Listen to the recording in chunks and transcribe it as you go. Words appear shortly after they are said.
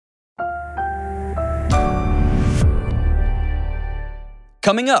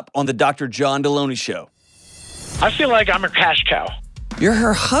Coming up on the Dr. John Deloney Show. I feel like I'm a cash cow. You're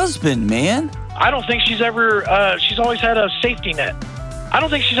her husband, man. I don't think she's ever, she's always had a safety net. I don't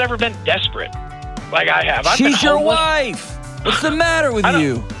think she's ever been desperate like I have. She's your wife. What's the matter with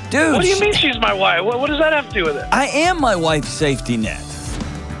you? Dude. What do you mean she's my wife? What does that have to do with it? I am my wife's safety net.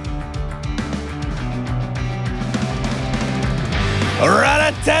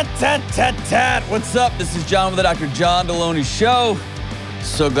 Rat-a-tat-tat-tat-tat. What's up? This is John with the Dr. John Deloney Show.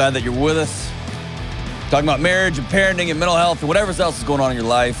 So glad that you're with us. Talking about marriage and parenting and mental health and whatever else is going on in your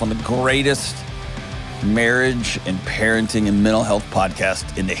life on the greatest marriage and parenting and mental health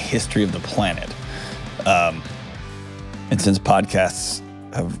podcast in the history of the planet. And since podcasts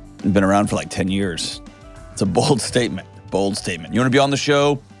have been around for like 10 years, it's a bold statement. Bold statement. You want to be on the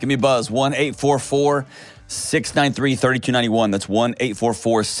show? Give me a buzz. 1-844-693-3291. That's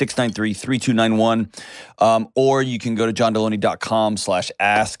 1-844-693-3291. Or you can go to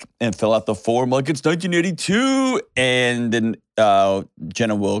johndeloney.com/ask and fill out the form like it's 1982. And then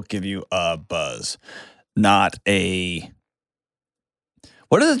Jenna will give you a buzz. Not a...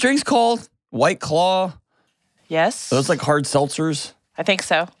 What are the drinks called? White Claw? Yes. Those like hard seltzers? I think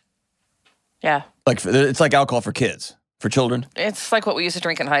so. Yeah. Like it's like alcohol for kids, for children? It's like what we used to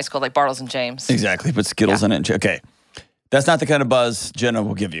drink in high school, like Bartles and James. Exactly. Put Skittles in it. Okay. That's not the kind of buzz Jenna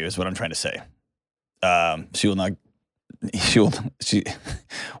will give you, is what I'm trying to say.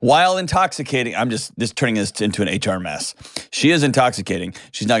 While intoxicating, I'm just turning this into an HR mess. She is intoxicating.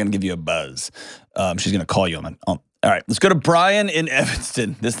 She's not going to give you a buzz. She's going to call you on. All right. Let's go to Brian in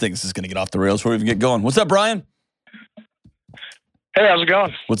Evanston. This thing's just going to get off the rails before we even get going. What's up, Brian? Hey, how's it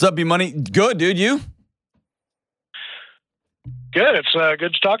going? What's up, B-Money? Good, dude. You? Good. It's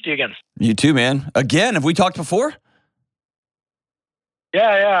good to talk to you again. You too, man. Again, have we talked before?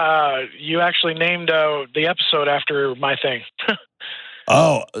 Yeah. You actually named the episode after my thing.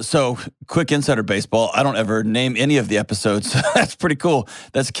 Oh, so quick insider baseball. I don't ever name any of the episodes. That's pretty cool.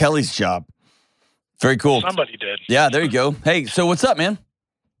 That's Kelly's job. Very cool. Somebody did. Yeah, there you go. Hey, so what's up, man?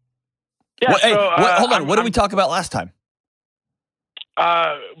 Yeah. Hold on. What did we talk about last time?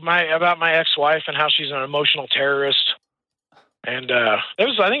 About my ex-wife and how she's an emotional terrorist. And I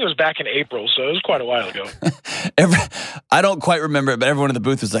think it was back in April, so it was quite a while ago. I don't quite remember it, but everyone in the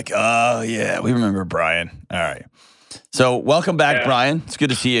booth was like, oh, yeah, we remember Brian. All right. So welcome back, Brian. It's good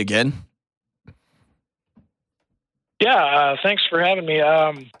to see you again. Yeah, thanks for having me.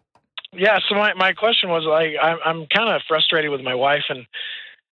 So my question was, like, I'm kind of frustrated with my wife,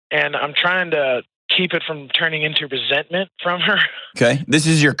 and I'm trying to keep it from turning into resentment from her. Okay. This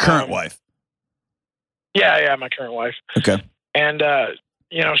is your current wife? Yeah, my current wife. Okay. And,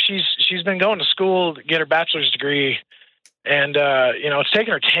 she's been going to school to get her bachelor's degree, and, it's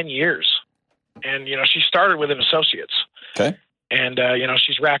taken her 10 years. And, she started with an associate's. Okay. And,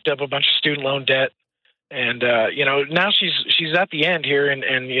 she's racked up a bunch of student loan debt. And, now she's at the end here, and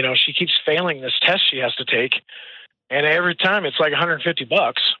she keeps failing this test she has to take. And every time it's like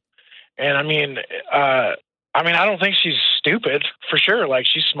 $150. And I mean, I don't think she's stupid, for sure. Like,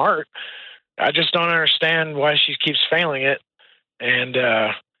 she's smart. I just don't understand why she keeps failing it. And,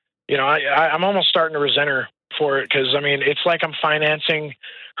 I'm almost starting to resent her for it, because, it's like I'm financing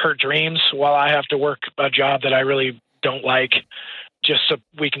her dreams while I have to work a job that I really don't like, just so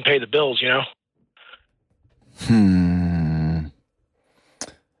we can pay the bills,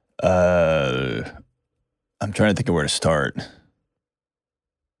 I'm trying to think of where to start.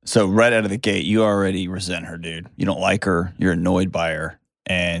 So right out of the gate, you already resent her, dude. You don't like her. You're annoyed by her,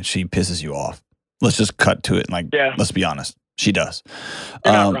 and she pisses you off. Let's just cut to it. Let's be honest. She does.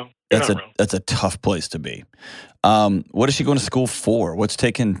 You're not wrong. That's a tough place to be. What is she going to school for? What's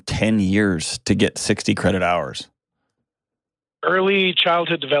taken 10 years to get 60 credit hours? Early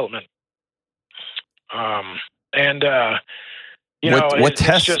childhood development. What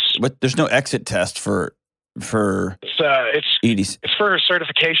test? There's no exit test for it's for a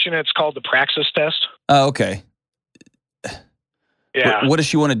certification. It's called the Praxis test. Oh, okay. Yeah. What does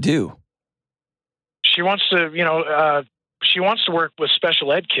she want to do? She wants to, she wants to work with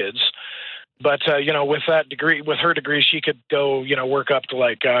special ed kids, but with that degree, with her degree, she could go, work up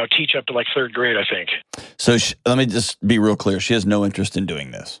to teach up to third grade, I think. So let me just be real clear. She has no interest in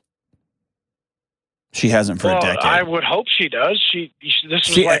doing this. She hasn't for a decade. I would hope she does. This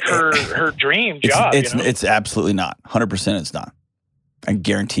is her dream job. It's absolutely not. 100% it's not. I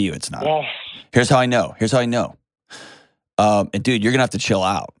guarantee you it's not. Well, here's how I know. And dude, you're going to have to chill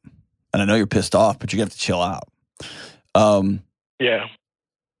out. And I know you're pissed off, but you're going to have to chill out. Yeah.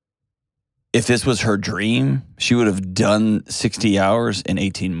 If this was her dream, she would have done 60 hours in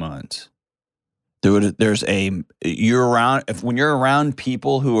 18 months. Dude, when you're around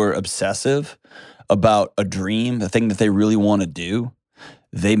people who are obsessive about a dream, the thing that they really want to do,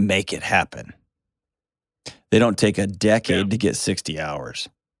 they make it happen. They don't take a decade to get 60 hours.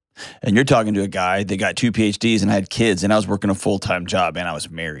 And you're talking to a guy that got 2 PhDs and had kids, and I was working a full-time job, and I was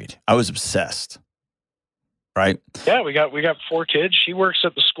married. I was obsessed. Right? Yeah, we got 4 kids. She works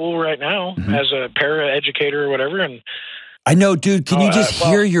at the school right now as a para-educator or whatever. And I know, dude. Can you just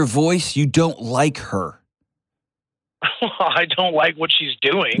hear your voice? You don't like her. I don't like what she's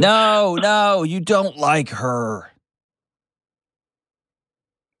doing. No, you don't like her.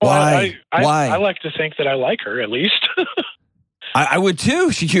 Well, Why? Why? I like to think that I like her, at least. I would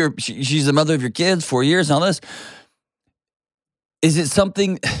too. She's the mother of your kids, 4 years, and all this. Is it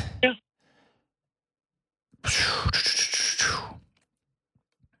something? Yeah.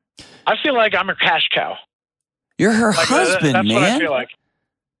 I feel like I'm her cash cow. You're her husband, that's man. What I feel like.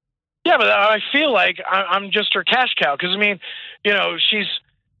 Yeah, but I feel like I'm just her cash cow because, I mean, you know, she's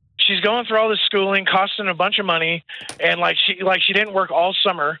going through all this schooling, costing a bunch of money, and she didn't work all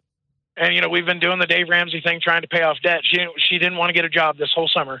summer, and you know we've been doing the Dave Ramsey thing, trying to pay off debt. She didn't want to get a job this whole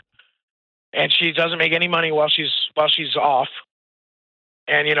summer, and she doesn't make any money while she's off.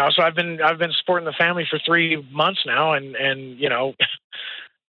 And you know, so I've been supporting the family for 3 months now, and you know,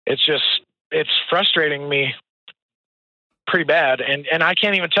 it's frustrating me pretty bad, and I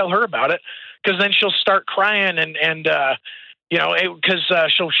can't even tell her about it because then she'll start crying and you know, because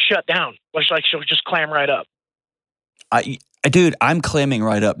she'll shut down, like she'll just clam right up. Dude, I'm clamming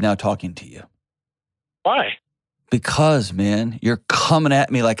right up now talking to you. Why? Because, man, you're coming at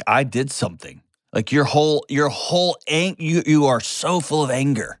me like I did something. Like you are so full of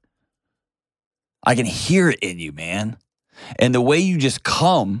anger. I can hear it in you, man. And the way you just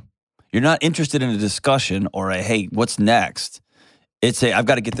come, you're not interested in a discussion or a, hey, what's next? It's a, I've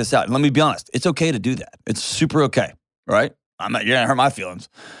got to get this out. And let me be honest, it's okay to do that. It's super okay, right? You're going to hurt my feelings.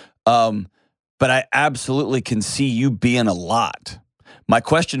 But I absolutely can see you being a lot. My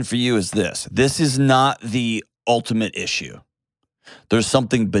question for you is this. This is not the ultimate issue. There's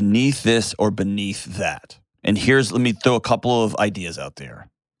something beneath this or beneath that. And let me throw a couple of ideas out there.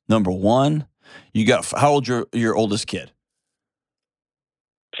 Number one, how old's your oldest kid?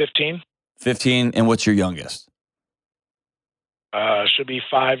 15. 15, and what's your youngest? Should be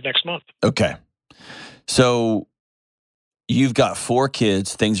 5 next month. Okay. So you've got 4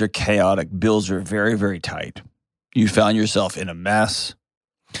 kids. Things are chaotic. Bills are very, very tight. You found yourself in a mess.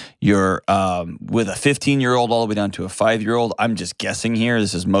 You're with a 15-year-old all the way down to a 5-year-old. I'm just guessing here.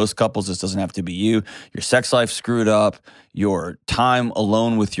 This is most couples. This doesn't have to be you. Your sex life screwed up. Your time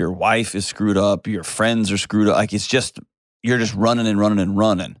alone with your wife is screwed up. Your friends are screwed up. Like you're just running and running and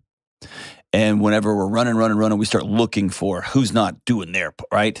running. And whenever we're running, we start looking for who's not doing their,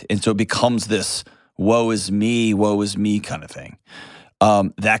 right? And so it becomes this woe is me kind of thing.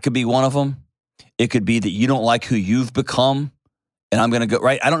 That could be one of them. It could be that you don't like who you've become. And I'm going to go,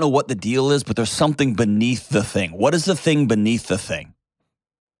 right? I don't know what the deal is, but there's something beneath the thing. What is the thing beneath the thing?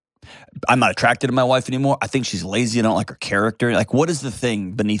 I'm not attracted to my wife anymore. I think she's lazy. I don't like her character. Like, what is the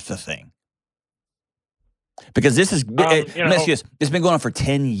thing beneath the thing? Because this is, it's been going on for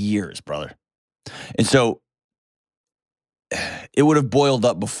 10 years, brother. And so it would have boiled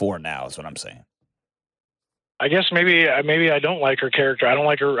up before now is what I'm saying. I guess maybe I don't like her character. I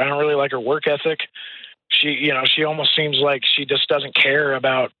don't really like her work ethic. She almost seems like she just doesn't care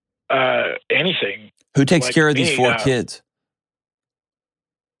about anything. Who takes care of these 4 kids?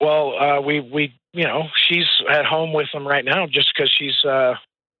 Well, we she's at home with them right now just because she's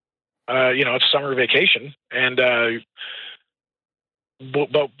it's summer vacation and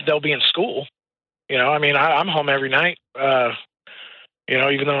but they'll be in school. You know, I mean, I'm home every night.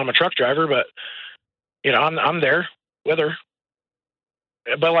 Even though I'm a truck driver, but you know, I'm there with her.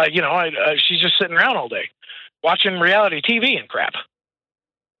 But she's just sitting around all day, watching reality TV and crap.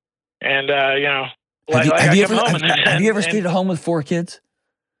 And have you ever stayed at home with 4 kids?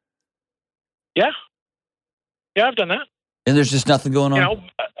 Yeah, I've done that. And there's just nothing going on.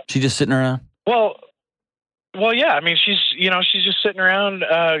 She's just sitting around. Well, yeah. I mean, she's just sitting around.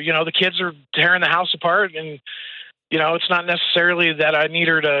 The kids are tearing the house apart, and it's not necessarily that I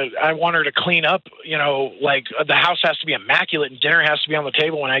want her to clean up, like the house has to be immaculate and dinner has to be on the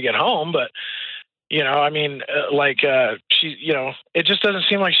table when I get home. But, it just doesn't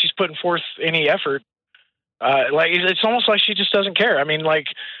seem like she's putting forth any effort. It's almost like she just doesn't care. I mean, like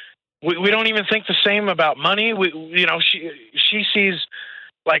we don't even think the same about money. She sees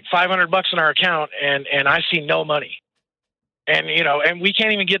like $500 in our account and I see no money. And, and we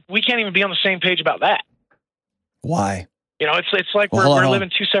can't even be on the same page about that. Why? You know, it's like Well, hold we're on. living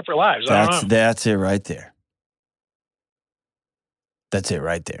two separate lives. I don't know. That's it right there. That's it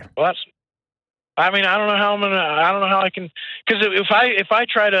right there. Well, I don't know how I can, because if I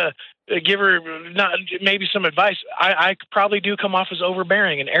try to give her maybe some advice, I probably do come off as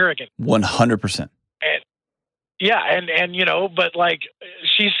overbearing and arrogant. 100%. And yeah, and you know, but like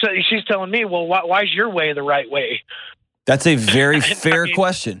she's telling me, well, why is your way the right way? That's a very fair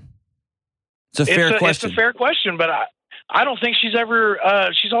question. It's a fair question. It's a fair question, but I don't think she's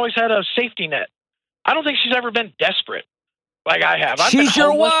always had a safety net. I don't think she's ever been desperate like I have. She's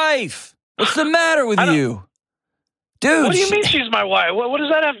your wife. What's the matter with you? Dude. What do you mean she's my wife? What does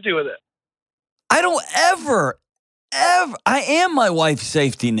that have to do with it? I don't ever, I am my wife's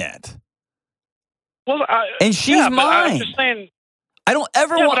safety net. Well, and she's mine. I'm just saying, I don't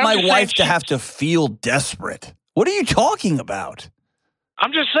ever want my wife to have to feel desperate. What are you talking about?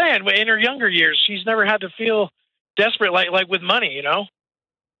 I'm just saying, in her younger years, she's never had to feel desperate like with money, you know?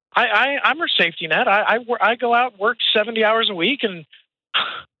 I'm her safety net. I go out, work 70 hours a week, and,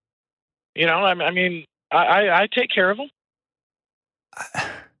 you know, I take care of them.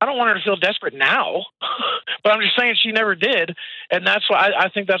 I don't want her to feel desperate now, but I'm just saying she never did. And that's why I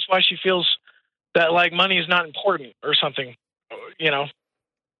think that's why she feels that like money is not important or something, you know?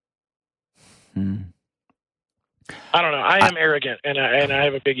 I don't know. I am arrogant and I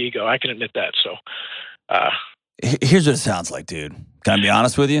have a big ego. I can admit that. So, here's what it sounds like, dude. Can I be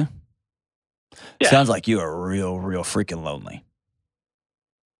honest with you? Yeah. Sounds like you are real freaking lonely.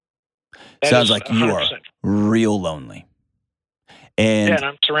 That sounds is like you 100%. are real lonely. And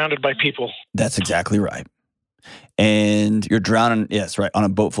I'm surrounded by people. That's exactly right. And you're drowning, yes, right, on a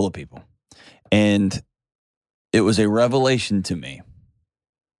boat full of people. And it was a revelation to me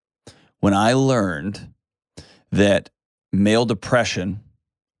when I learned that male depression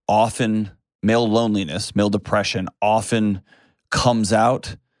male loneliness, male depression often comes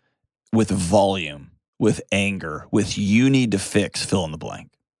out with volume, with anger, with you need to fix, fill in the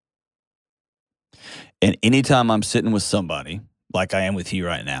blank. And anytime I'm sitting with somebody, like I am with you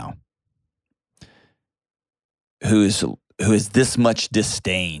right now, who is this much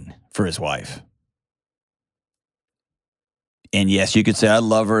disdain for his wife. And yes, you could say, I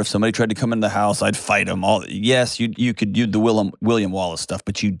love her. If somebody tried to come into the house, I'd fight them. Yes, you could do the William Wallace stuff,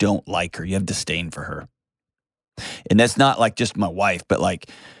 but you don't like her. You have disdain for her. And that's not like just my wife, but like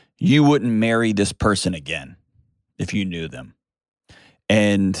you wouldn't marry this person again if you knew them.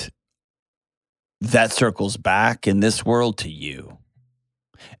 And that circles back in this world to you.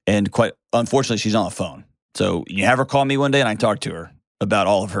 And quite unfortunately, she's on the phone. So you have her call me one day and I talk to her about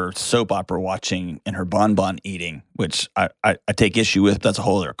all of her soap opera watching and her bonbon eating, which I take issue with. That's a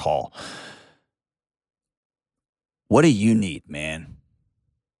whole other call. What do you need, man?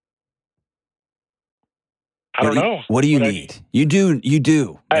 I don't know. What do you need? You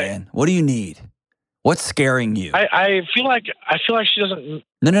do, man. What do you need? What's scaring you? I feel like she doesn't.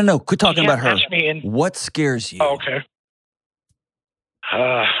 No. Quit talking about her. What scares you? Oh, okay.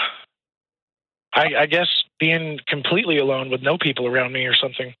 I guess being completely alone with no people around me or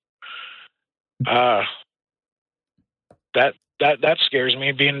something. That scares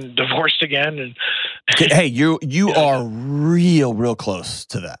me. Being divorced again and. Hey, you are real close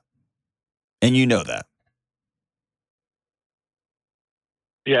to that, and you know that.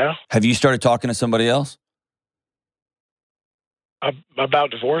 Yeah. Have you started talking to somebody else? About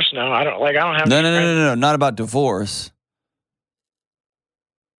divorce? No, I don't have. No, not about divorce.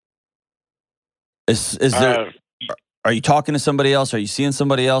 Is there? Are you talking to somebody else? Are you seeing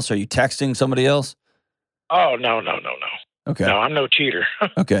somebody else? Are you texting somebody else? Oh no. Okay. No, I'm no cheater.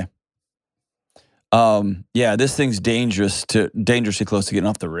 Okay. Yeah, this thing's dangerously close to getting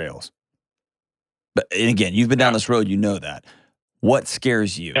off the rails. But and again, you've been down this road. You know that. What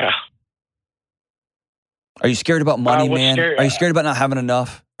scares you? Yeah. Are you scared about money, man? Are you scared about not having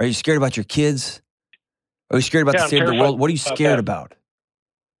enough? Are you scared about your kids? Are you scared about the state of the world? What are you scared about?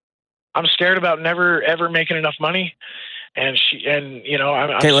 I'm scared about never ever making enough money, and you know, I'm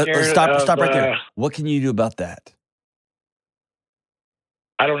okay. Let's stop right there. What can you do about that?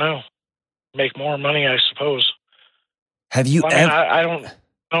 I don't know. Make more money, I suppose. Have you ever? I don't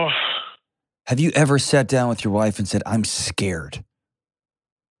know. Have you ever sat down with your wife and said, "I'm scared"?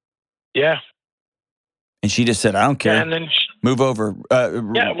 Yeah. And she just said, "I don't care." Yeah, and then move over.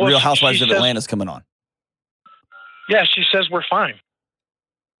 Real Housewives of Atlanta's coming on. Yeah, she says we're fine.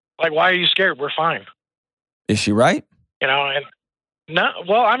 Like, why are you scared? We're fine. Is she right? You know, and no.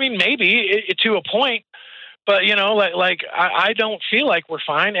 Well, I mean, maybe to a point, but you know, I don't feel like we're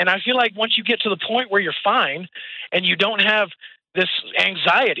fine, and I feel like once you get to the point where you're fine, and you don't have this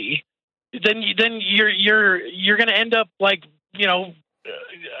anxiety, then you're going to end up like, losing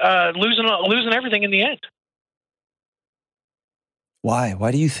everything in the end. Why?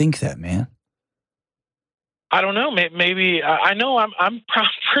 Why do you think that, man? I don't know. Maybe I know I'm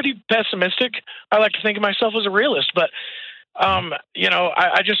pretty pessimistic. I like to think of myself as a realist, but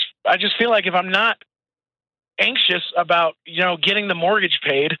I just feel like if I'm not anxious about getting the mortgage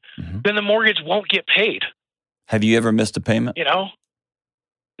paid, then the mortgage won't get paid. Have you ever missed a payment?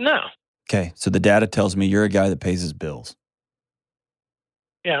 No. Okay, so the data tells me you're a guy that pays his bills.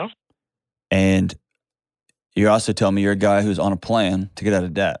 Yeah. And you also tell me you're a guy who's on a plan to get out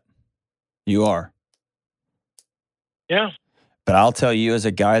of debt. You are. Yeah. But I'll tell you, as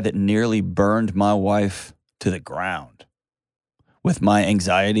a guy that nearly burned my wife to the ground with my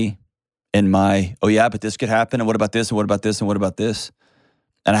anxiety and my, oh yeah, but this could happen, and what about this, and what about this, and what about this?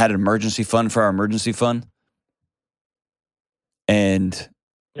 And I had an emergency fund for our emergency fund. And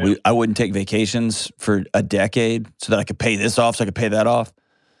I wouldn't take vacations for a decade so that I could pay this off, so I could pay that off.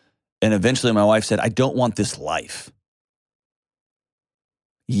 And eventually my wife said, I don't want this life.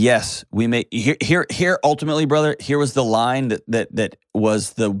 Yes, we may, here ultimately, brother, here was the line that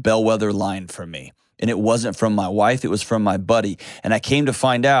was the bellwether line for me. And it wasn't from my wife, it was from my buddy. And I came to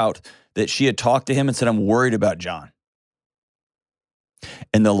find out that she had talked to him and said, I'm worried about John.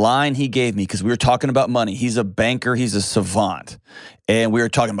 And the line he gave me, because we were talking about money, he's a banker, he's a savant. And we were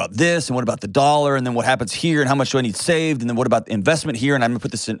talking about this, and what about the dollar, and then what happens here, and how much do I need saved, and then what about the investment here, and I'm going to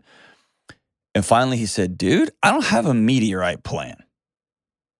put this in. And finally he said, dude, I don't have a meteorite plan.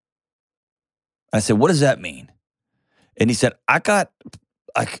 I said, what does that mean? And he said, I'm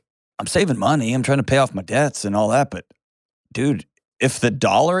saving money. I'm trying to pay off my debts and all that. But dude, if the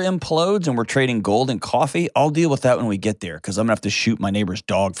dollar implodes and we're trading gold and coffee, I'll deal with that when we get there, because I'm going to have to shoot my neighbor's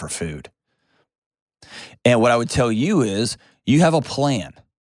dog for food. And what I would tell you is you have a plan.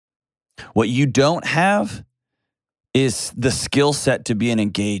 What you don't have is the skill set to be an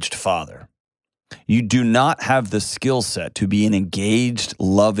engaged father. You do not have the skill set to be an engaged,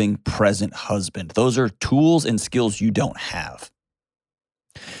 loving, present husband. Those are tools and skills you don't have.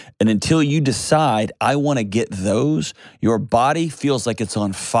 And until you decide, I want to get those, your body feels like it's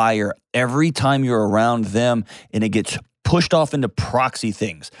on fire every time you're around them, and it gets pushed off into proxy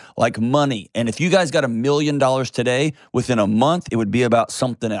things like money. And if you guys got $1 million today, within a month, it would be about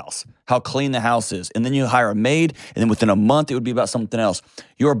something else, how clean the house is. And then you hire a maid, and then within a month, it would be about something else.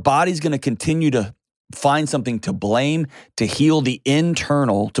 Your body's going to continue to find something to blame, to heal the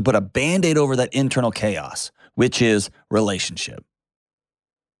internal, to put a Band-Aid over that internal chaos, which is relationship.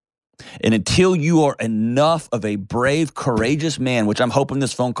 And until you are enough of a brave, courageous man, which I'm hoping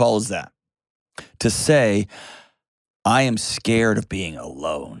this phone call is that, to say, I am scared of being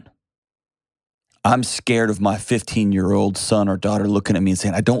alone. I'm scared of my 15-year-old son or daughter looking at me and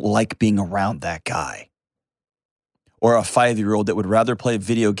saying, I don't like being around that guy. Or a 5-year-old that would rather play a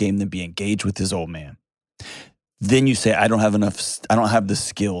video game than be engaged with his old man. Then you say, I don't have the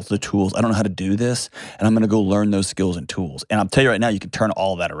skills, the tools. I don't know how to do this. And I'm going to go learn those skills and tools. And I'll tell you right now, you can turn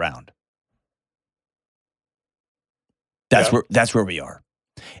all that around. That's where we are.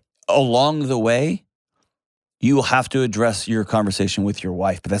 Along the way, you will have to address your conversation with your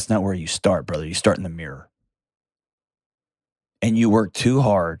wife, but that's not where you start, brother. You start in the mirror. And you work too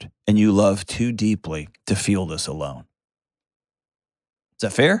hard and you love too deeply to feel this alone. Is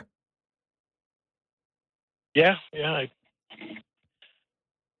that fair? Yeah. I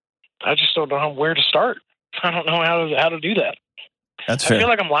just don't know where to start. I don't know how to do that. That's fair. I feel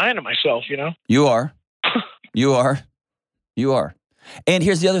like I'm lying to myself, You are. You are. And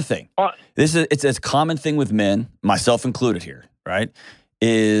here's the other thing. It's a common thing with men, myself included here, right?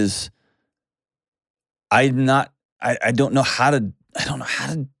 Is I don't know how to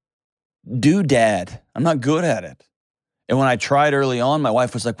do dad. I'm not good at it. And when I tried early on, my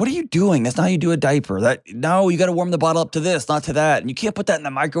wife was like, what are you doing? That's not how you do a diaper. No, you got to warm the bottle up to this, not to that. And you can't put that in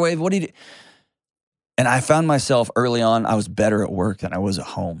the microwave. What do you do? And I found myself early on, I was better at work than I was at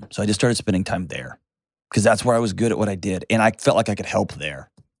home. So I just started spending time there because that's where I was good at what I did. And I felt like I could help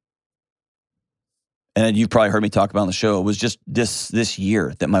there. And you've probably heard me talk about on the show. It was just this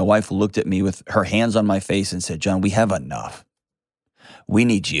year that my wife looked at me with her hands on my face and said, John, we have enough. We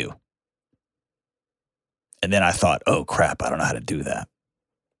need you. And then I thought, oh, crap, I don't know how to do that.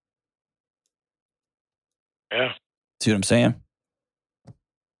 Yeah. See what I'm saying?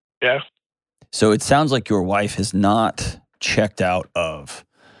 Yeah. So it sounds like your wife has not checked out of,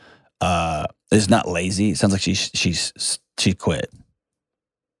 is not lazy. It sounds like she quit.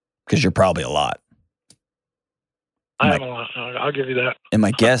 Because you're probably a lot. I am a lot. I'll give you that. And my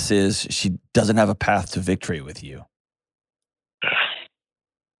guess is she doesn't have a path to victory with you.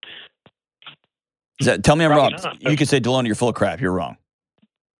 Tell me I'm wrong. Probably not. You could say, Deloney, you're full of crap. You're wrong.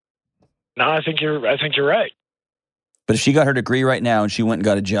 No, I think you're right. But if she got her degree right now and she went and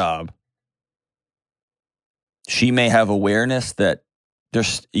got a job, she may have awareness that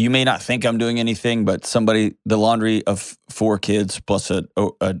you may not think I'm doing anything, but the laundry of 4 kids plus a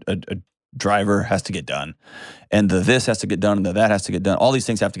driver has to get done. And this has to get done and that has to get done. All these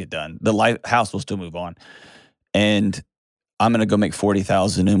things have to get done. The house will still move on. And I'm going to go make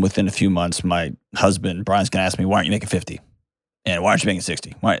 $40,000, and within a few months, my husband, Brian's going to ask me, why aren't you making 50? And why aren't you making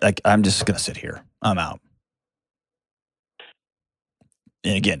 60? I'm just going to sit here. I'm out.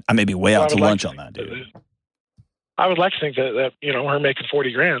 And again, I may be way out to lunch on that, dude. I would like to think that her making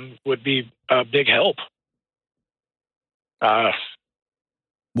 $40,000 would be a big help.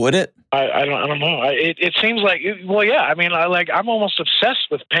 Would it? I don't know. It seems like, well, yeah. I mean, I'm almost obsessed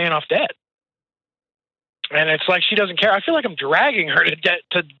with paying off debt, and it's like she doesn't care. I feel like I'm dragging her to debt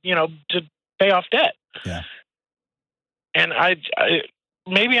to pay off debt. Yeah. And I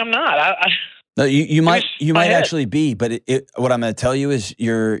maybe I'm not. No, you might actually be, but what I'm going to tell you is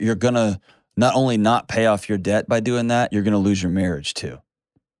you're going to not only not pay off your debt by doing that, you're going to lose your marriage too.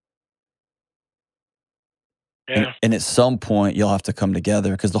 Yeah. And at some point, you'll have to come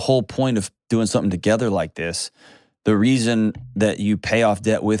together, because the whole point of doing something together like this, the reason that you pay off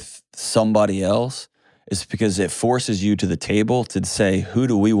debt with somebody else is because it forces you to the table to say, who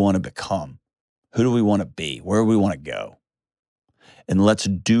do we want to become? Who do we want to be? Where do we want to go? And let's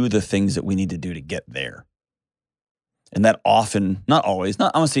do the things that we need to do to get there. And that often, not always,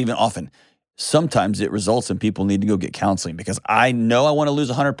 I'm going to say even often, sometimes it results in people need to go get counseling, because I know I want to lose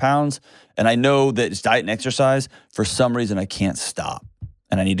 100 pounds and I know that it's diet and exercise. For some reason, I can't stop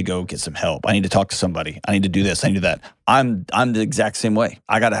and I need to go get some help. I need to talk to somebody. I need to do this. I need to do that. I'm the exact same way.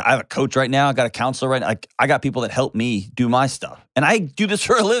 I have a coach right now. I got a counselor right now. I got people that help me do my stuff. And I do this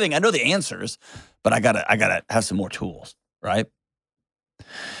for a living. I know the answers, but I gotta have some more tools, right?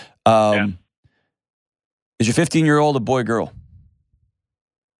 Yeah. Is your 15-year-old a boy or girl?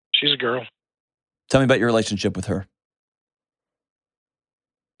 She's a girl. Tell me about your relationship with her.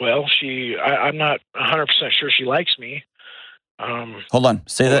 Well, I'm not 100% sure she likes me. Hold on.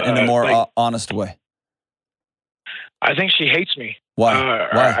 Say that in a more honest way. I think she hates me. Why?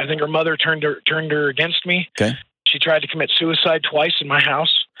 Why? I think her mother turned her against me. Okay. She tried to commit suicide twice in my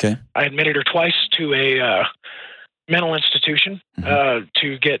house. Okay. I admitted her twice to a mental institution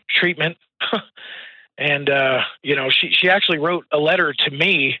to get treatment. And, she actually wrote a letter to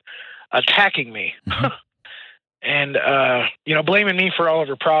me attacking me and, blaming me for all of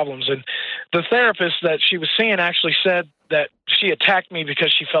her problems. And the therapist that she was seeing actually said that she attacked me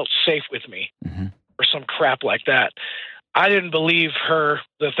because she felt safe with me or some crap like that. I didn't believe her,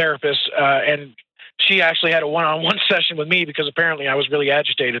 the therapist, and she actually had a one-on-one session with me because apparently I was really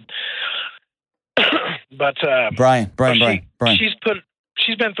agitated. But Brian.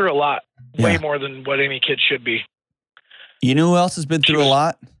 She's been through a lot, way more than what any kid should be. You know who else has been through a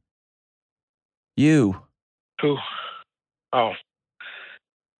lot? You. Who? Oh.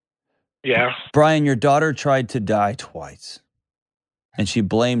 Yeah. Brian, your daughter tried to die twice, and she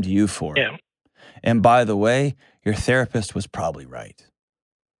blamed you for it. Yeah. And by the way, your therapist was probably right.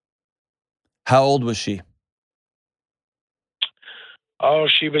 How old was she? Oh,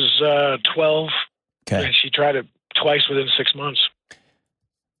 she was 12. Okay. And she tried it twice within 6 months.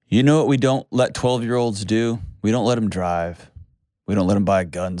 You know what we don't let 12-year-olds do? We don't let them drive. We don't let them buy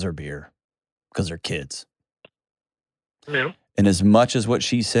guns or beer because they're kids. Yeah. And as much as what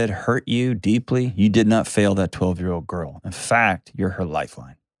she said hurt you deeply, you did not fail that 12-year-old girl. In fact, you're her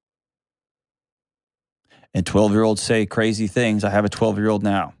lifeline. And 12-year-olds say crazy things. I have a 12-year-old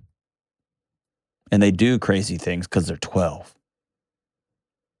now. And they do crazy things because they're 12.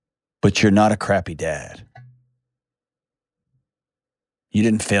 But you're not a crappy dad. You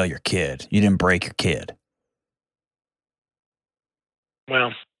didn't fail your kid. You didn't break your kid.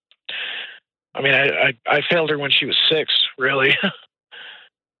 Well, I mean, I failed her when she was 6, really.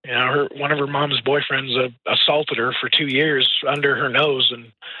 One of her mom's boyfriends assaulted her for 2 years under her nose,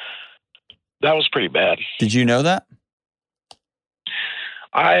 and that was pretty bad. Did you know that?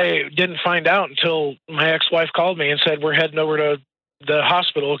 I didn't find out until my ex-wife called me and said, we're heading over to the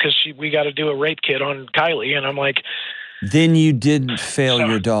hospital because we got to do a rape kit on Kylie. And I'm like... Then you didn't fail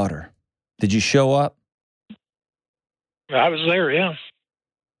your daughter. Did you show up? I was there, yeah.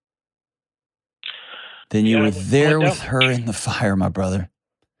 Then you were there with her in the fire, my brother.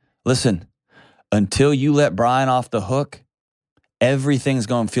 Listen, until you let Brian off the hook, everything's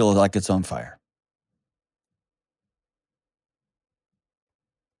going to feel like it's on fire.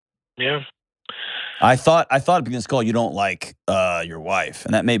 Yeah. I thought at the beginning of this call you don't like your wife,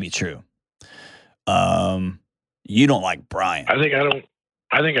 and that may be true. You don't like Brian. I think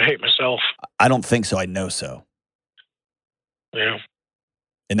I hate myself. I don't think so. I know so. Yeah.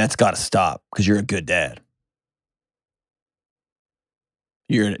 And that's got to stop because you're a good dad.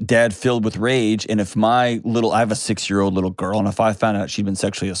 You're a dad filled with rage. And if I have a 6-year-old little girl, and if I found out she'd been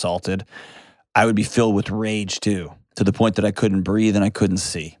sexually assaulted, I would be filled with rage too, to the point that I couldn't breathe and I couldn't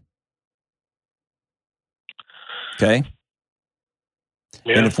see. Okay?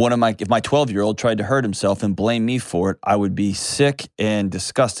 Yeah. And if my 12-year-old tried to hurt himself and blame me for it, I would be sick and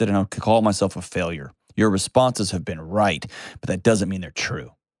disgusted and I would call myself a failure. Your responses have been right, but that doesn't mean they're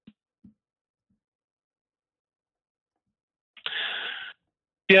true.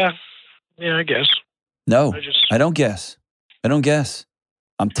 Yeah, I guess. No, I don't guess.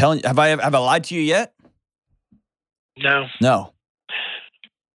 I'm telling you, have I lied to you yet? No. No.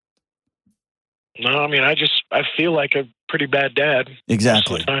 I mean, I feel like a pretty bad dad.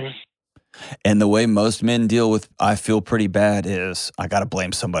 Exactly. Most of the time. And the way most men deal with I feel pretty bad is I got to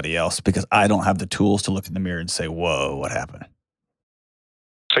blame somebody else because I don't have the tools to look in the mirror and say, whoa, what happened?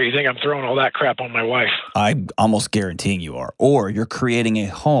 So you think I'm throwing all that crap on my wife? I'm almost guaranteeing you are. Or you're creating a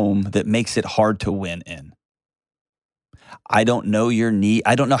home that makes it hard to win in. I don't know your need.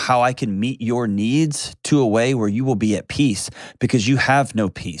 I don't know how I can meet your needs to a way where you will be at peace because you have no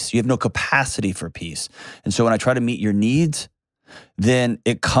peace. You have no capacity for peace. And so when I try to meet your needs, then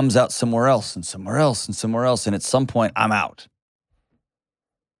it comes out somewhere else and somewhere else and somewhere else. And at some point, I'm out.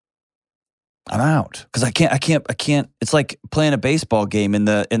 Because I can't. It's like playing a baseball game and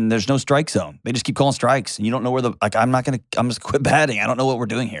there's no strike zone. They just keep calling strikes and you don't know where I'm just quit batting. I don't know what we're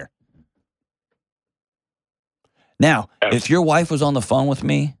doing here. Now, if your wife was on the phone with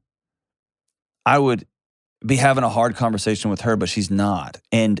me, I would be having a hard conversation with her, but she's not.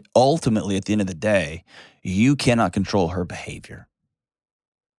 And ultimately, at the end of the day, you cannot control her behavior.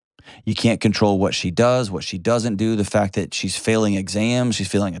 You can't control what she does, what she doesn't do, the fact that she's failing exams, she's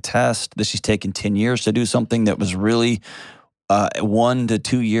failing a test, that she's taken 10 years to do something that was really 1 to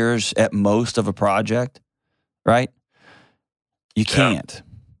 2 years at most of a project, right? You can't.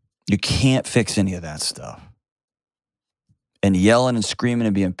 You can't fix any of that stuff. And yelling and screaming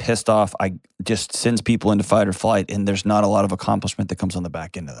and being pissed off, I just sends people into fight or flight, and there's not a lot of accomplishment that comes on the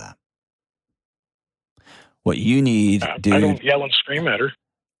back end of that. What you need, dude. I don't yell and scream at her.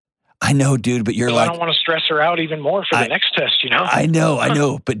 I know, dude, but you're like... I don't want to stress her out even more for the next test, you know? I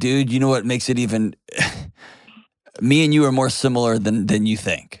know. But, dude, you know what makes it even... Me and you are more similar than you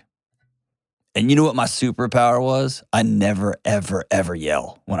think. And you know what my superpower was? I never, ever, ever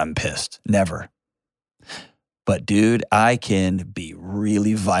yell when I'm pissed. Never. But, dude, I can be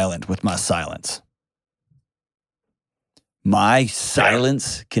really violent with my silence. My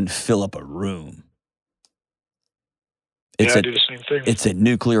silence can fill up a room. I do the same thing. It's a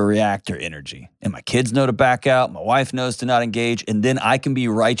nuclear reactor energy. And my kids know to back out. My wife knows to not engage. And then I can be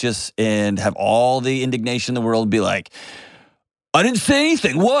righteous and have all the indignation in the world and be like, I didn't say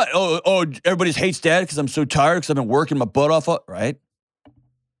anything. What? Oh, everybody hates dad because I'm so tired because I've been working my butt off, right?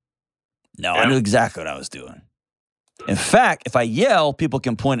 No, I knew exactly what I was doing. In fact, if I yell, people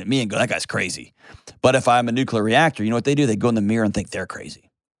can point at me and go, that guy's crazy. But if I'm a nuclear reactor, you know what they do? They go in the mirror and think they're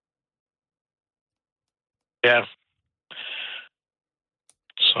crazy. Yeah.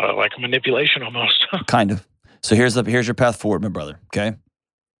 Sort of like manipulation almost. Kind of. So here's your path forward, my brother, okay?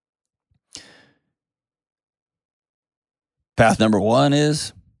 Path number 1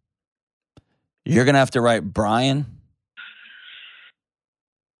 is you're going to have to write Brian,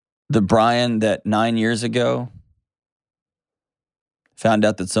 the Brian that 9 years ago found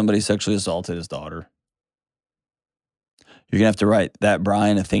out that somebody sexually assaulted his daughter. You're going to have to write that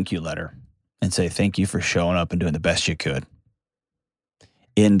Brian a thank you letter and say thank you for showing up and doing the best you could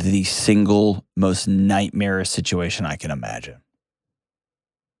in the single most nightmarish situation I can imagine.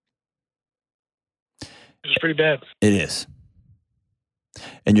 It's pretty bad. It is.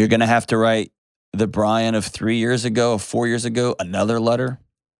 And you're going to have to write the Brian of 3 years ago, of 4 years ago, another letter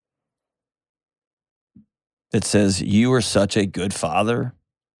that says, you were such a good father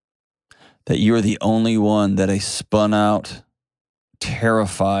that you are the only one that a spun out,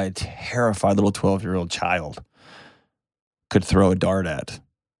 terrified little 12-year-old child could throw a dart at.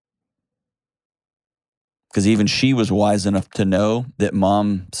 Because even she was wise enough to know that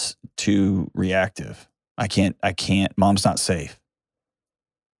mom's too reactive. I can't, mom's not safe.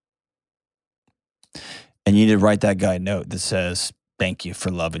 And you need to write that guy a note that says, thank you for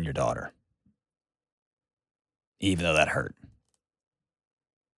loving your daughter. Even though that hurt.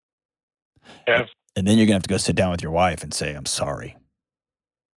 Yeah. And then you're going to have to go sit down with your wife and say, I'm sorry.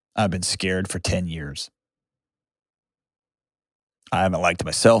 I've been scared for 10 years. I haven't liked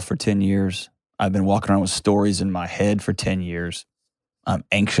myself for 10 years. I've been walking around with stories in my head for 10 years. I'm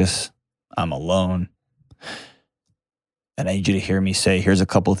anxious. I'm alone. And I need you to hear me say, here's a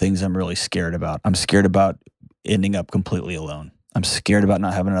couple of things I'm really scared about. I'm scared about ending up completely alone. I'm scared about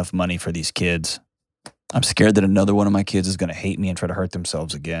not having enough money for these kids. I'm scared that another one of my kids is going to hate me and try to hurt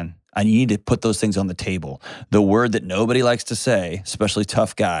themselves again. I need to put those things on the table. The word that nobody likes to say, especially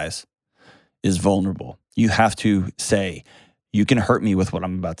tough guys, is vulnerable. You have to say, you can hurt me with what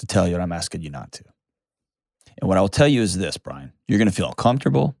I'm about to tell you, and I'm asking you not to. And what I'll tell you is this, Brian. You're going to feel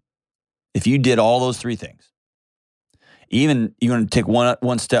uncomfortable if you did all those three things. Even you want to take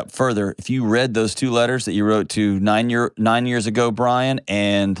one step further. If you read those two letters that you wrote to 9 years ago, Brian,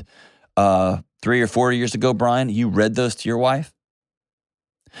 and 3 or 4 years ago, Brian, you read those to your wife,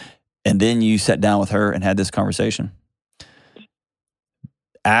 and then you sat down with her and had this conversation.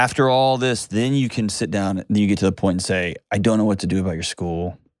 After all this, then you can sit down and you get to the point and say, I don't know what to do about your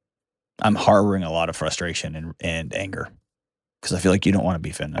school. I'm harboring a lot of frustration and anger because I feel like you don't want to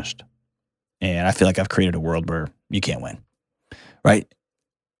be finished. And I feel like I've created a world where you can't win, right?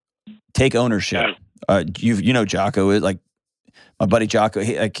 Take ownership. You know Jocko is like my buddy Jocko.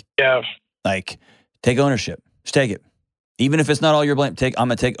 Like take ownership. Just take it, even if it's not all your blame. I'm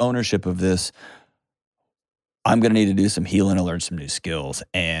gonna take ownership of this. I'm gonna need to do some healing and learn some new skills,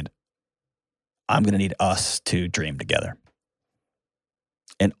 and I'm gonna need us to dream together.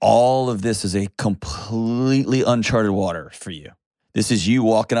 And all of this is a completely uncharted water for you. This is you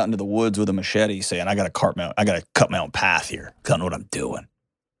walking out into the woods with a machete saying, I got to cut my own path here. I don't know what I'm doing.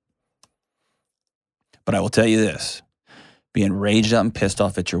 But I will tell you this, being raged out and pissed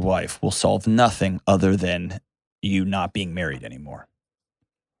off at your wife will solve nothing other than you not being married anymore.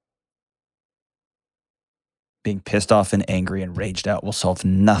 Being pissed off and angry and raged out will solve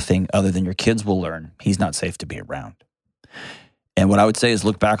nothing other than your kids will learn he's not safe to be around. And what I would say is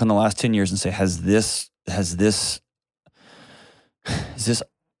look back on the last 10 years and say, has this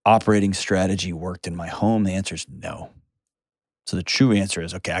operating strategy worked in my home? The answer is no. So the true answer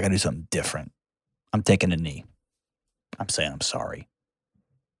is, okay, I got to do something different. I'm taking a knee. I'm saying I'm sorry.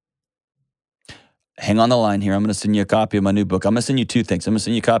 Hang on the line here. I'm going to send you a copy of my new book. I'm going to send you two things. I'm going to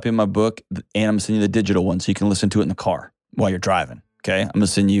send you a copy of my book, and I'm going to send you the digital one so you can listen to it in the car while you're driving, okay? I'm going to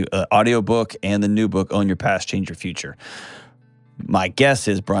send you an audio book and the new book, Own Your Past, Change Your Future. My guess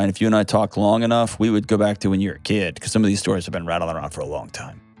is, Brian, if you and I talk long enough, we would go back to when you were a kid because some of these stories have been rattling around for a long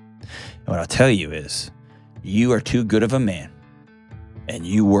time. And what I'll tell you is you are too good of a man and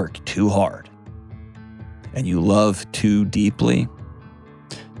you work too hard and you love too deeply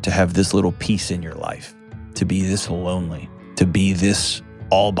to have this little piece in your life, to be this lonely, to be this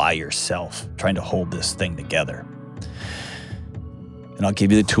all by yourself, trying to hold this thing together. And I'll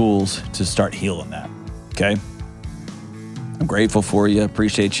give you the tools to start healing that, okay? I'm grateful for you. I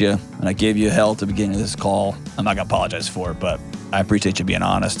appreciate you. And I gave you hell at the beginning of this call. I'm not going to apologize for it, but I appreciate you being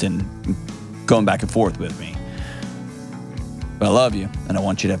honest and going back and forth with me. But I love you, and I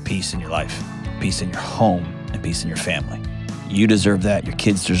want you to have peace in your life, peace in your home, and peace in your family. You deserve that. Your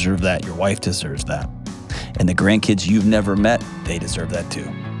kids deserve that. Your wife deserves that. And the grandkids you've never met, they deserve that too.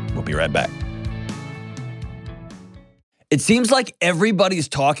 We'll be right back. It seems like everybody's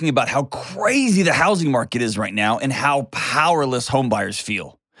talking about how crazy the housing market is right now and how powerless homebuyers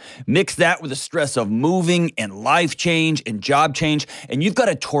feel. Mix that with the stress of moving and life change and job change, and you've got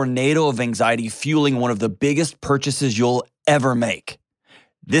a tornado of anxiety fueling one of the biggest purchases you'll ever make.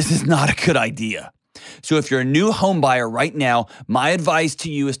 This is not a good idea. So if you're a new home buyer right now, my advice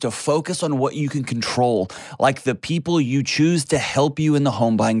to you is to focus on what you can control, like the people you choose to help you in the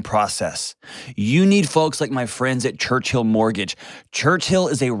home buying process. You need folks like my friends at Churchill Mortgage. Churchill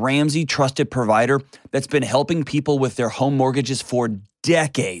is a Ramsey trusted provider that's been helping people with their home mortgages for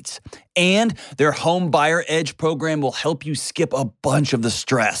decades. And their Home Buyer Edge program will help you skip a bunch of the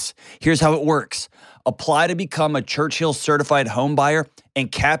stress. Here's how it works. Apply to become a Churchill certified home buyer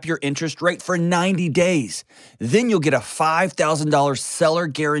and cap your interest rate for 90 days. Then you'll get a $5,000 seller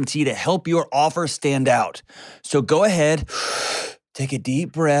guarantee to help your offer stand out. So go ahead, take a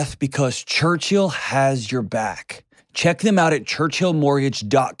deep breath because Churchill has your back. Check them out at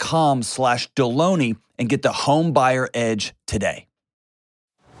churchillmortgage.com/Deloney and get the Home Buyer Edge today.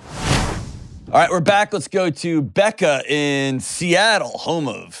 All right, we're back. Let's go to Becca in Seattle, home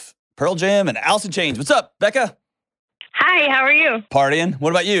of Pearl Jam and Alice in Chains. What's up, Becca? Hi, how are you? Partying.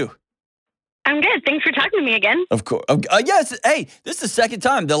 What about you? I'm good. Thanks for talking to me again. Of course. Yes. Hey, this is the second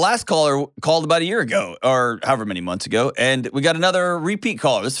time. The last caller called about a year ago or however many months ago, and we got another repeat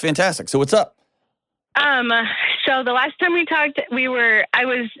caller. This is fantastic. So what's up? So the last time we talked, I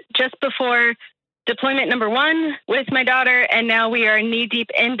was just before deployment number 1 with my daughter, and now we are knee deep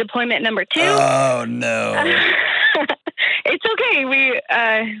in deployment number 2. Oh no. It's okay. We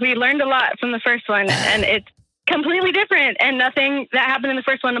learned a lot from the first one, and it's completely different, and nothing that happened in the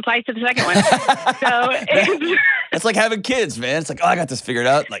first one applies to the second one. So It's like having kids, man. It's like, oh, I got this figured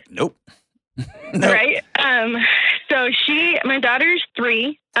out. Like, nope. Nope. Right. So my daughter's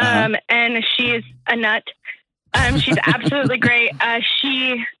 3, and she is a nut. She's absolutely great.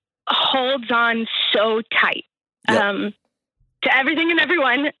 She holds on so tight to everything and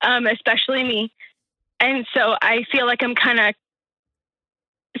everyone, especially me. And so I feel like I'm kind of,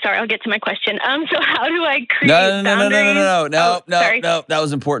 sorry, I'll get to my question. So how do I create boundaries? No. Sorry. That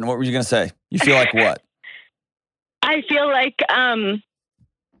was important. What were you going to say? You feel like what? I feel like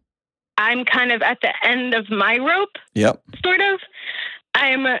I'm kind of at the end of my rope. Yep. Sort of.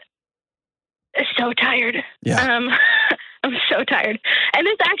 I'm so tired. Yeah. I'm so tired. And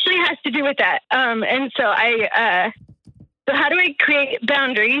this actually has to do with that. And so so how do I create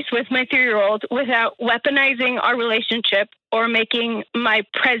boundaries with my 3-year-old without weaponizing our relationship or making my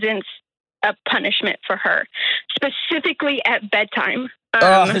presence a punishment for her, specifically at bedtime?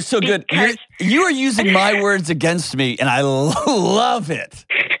 Oh, it's so good. You are using my words against me, and I love it.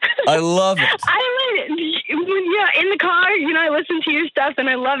 I love it. In the car, I listen to your stuff, and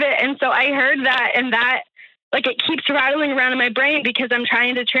I love it. And so I heard that, and that, like, it keeps rattling around in my brain because I'm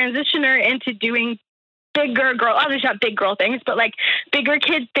trying to transition her into doing obviously not big girl things, but like bigger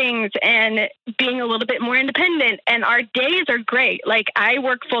kid things and being a little bit more independent. And our days are great. Like, I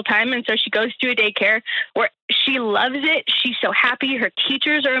work full time, and so she goes to a daycare where she loves it. She's so happy. Her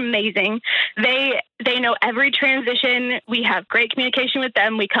teachers are amazing. They know every transition. We have great communication with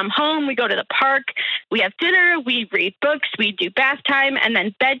them. We come home, we go to the park, we have dinner, we read books, we do bath time, and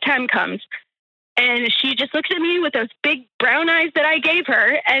then bedtime comes. And she just looks at me with those big brown eyes that I gave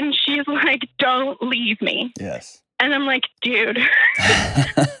her, and she's like, "Don't leave me." Yes. And I'm like, dude. And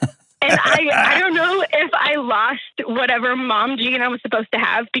I don't know if I lost whatever mom gene I was supposed to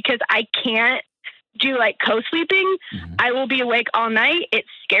have, because I can't do like co-sleeping. Mm-hmm. I will be awake all night. It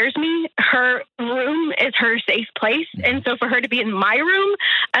scares me. Her room is her safe place. And so for her to be in my room,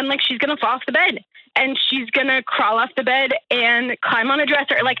 I'm like, she's going to fall off the bed. And she's going to crawl off the bed and climb on a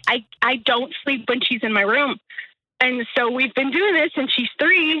dresser. Like, I don't sleep when she's in my room. And so we've been doing this since she's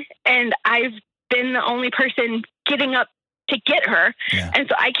 3, and I've been the only person getting up to get her. Yeah. And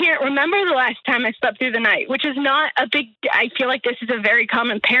so I can't remember the last time I slept through the night, which is not a big, I feel like this is a very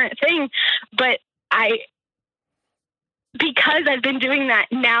common parent thing, but because I've been doing that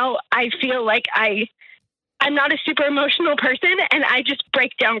now, I feel like I'm not a super emotional person, and I just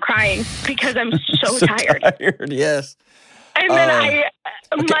break down crying because I'm so tired. Yes. And then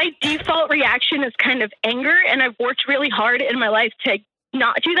my default reaction is kind of anger, and I've worked really hard in my life to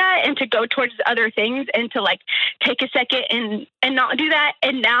not do that and to go towards other things and to like take a second and not do that.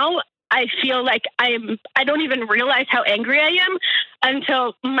 And now I feel like I don't even realize how angry I am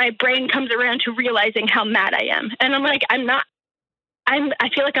until my brain comes around to realizing how mad I am. And I'm like, I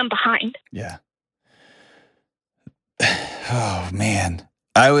feel like I'm behind. Yeah. Oh man.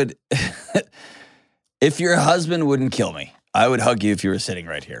 I would, if your husband wouldn't kill me, I would hug you if you were sitting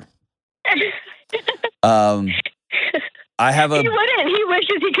right here. I have He wouldn't. He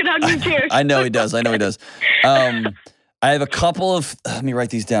wishes he could hug me too. I know he does. I have a couple of, let me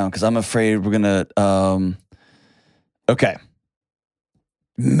write these down because I'm afraid we're going to, okay.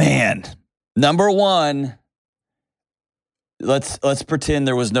 Man, number 1, let's pretend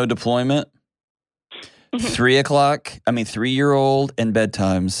there was no deployment. 3-year-old and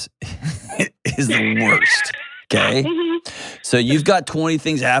bedtimes is the worst. Okay. So you've got 20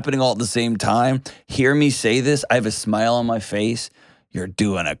 things happening all at the same time. Hear me say this. I have a smile on my face. You're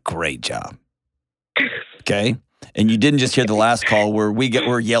doing a great job. Okay. And you didn't just hear the last call where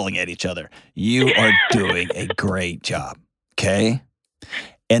we're yelling at each other. You are doing a great job. Okay.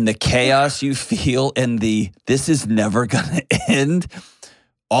 And the chaos you feel and this is never going to end.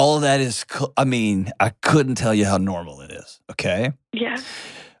 All of that is, I couldn't tell you how normal it is. Okay. Yeah.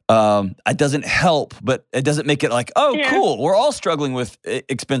 It doesn't help, but it doesn't make it like, oh, cool. We're all struggling with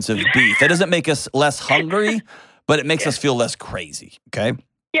expensive beef. That doesn't make us less hungry, but it makes us feel less crazy. Okay.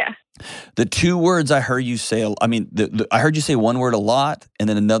 Yeah. The 2 words I heard you say, I heard you say one word a lot, and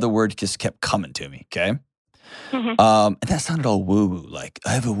then another word just kept coming to me. Okay. Mm-hmm. And that sounded all woo-woo, like I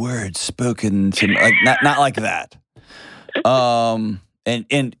have a word spoken to me, like not like that. And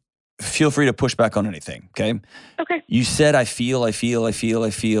feel free to push back on anything, okay? Okay. You said I feel a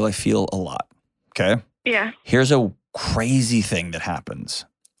lot, okay? Yeah. Here's a crazy thing that happens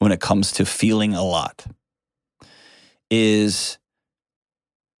when it comes to feeling a lot is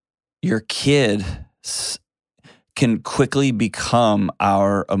your kid can quickly become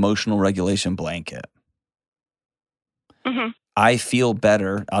our emotional regulation blanket. Mm-hmm. I feel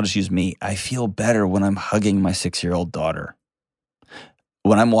better. I'll just use me. I feel better when I'm hugging my 6-year-old daughter.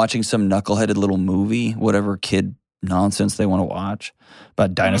 When I'm watching some knuckleheaded little movie, whatever kid nonsense they want to watch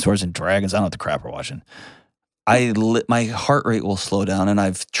about dinosaurs and dragons, I don't know what the crap we're watching. My heart rate will slow down, and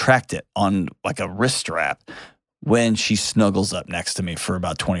I've tracked it on like a wrist strap when she snuggles up next to me for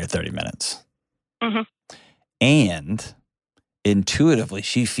about 20 or 30 minutes. Mm-hmm. And intuitively,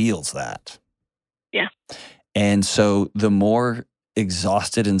 she feels that. Yeah. And so the more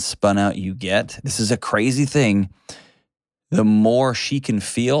exhausted and spun out you get, this is a crazy thing, the more she can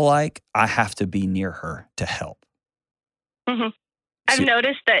feel like I have to be near her to help. Mm-hmm. I've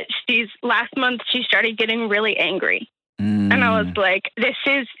noticed that last month she started getting really angry. And I was like,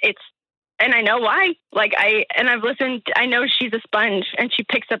 and I know why. Like I've listened, I know she's a sponge and she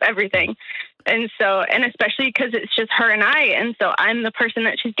picks up everything. And especially because it's just her and I. And so I'm the person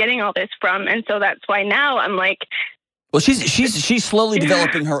that she's getting all this from. And so that's why now I'm like. Well, she's slowly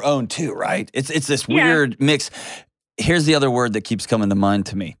developing her own too, right? It's this weird mix. Here's the other word that keeps coming to mind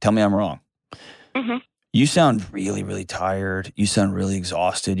to me. Tell me I'm wrong. Mm-hmm. You sound really, really tired. You sound really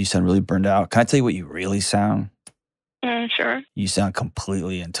exhausted. You sound really burned out. Can I tell you what you really sound? Sure. You sound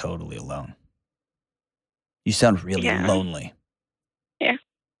completely and totally alone. You sound really lonely. Yeah.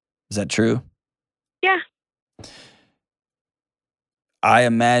 Is that true? Yeah. I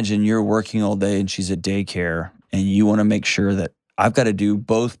imagine you're working all day and she's at daycare and you want to make sure that I've got to do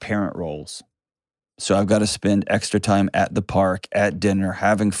both parent roles. So I've got to spend extra time at the park, at dinner,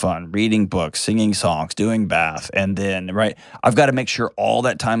 having fun, reading books, singing songs, doing bath. And then, right, I've got to make sure all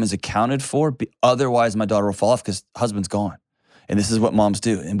that time is accounted for. Otherwise, my daughter will fall off because husband's gone. And this is what moms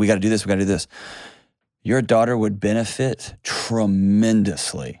do. And we got to do this, we got to do this. Your daughter would benefit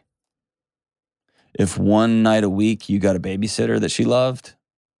tremendously if one night a week you got a babysitter that she loved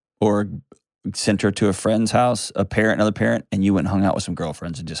or sent her to a friend's house, a parent, another parent, and you went and hung out with some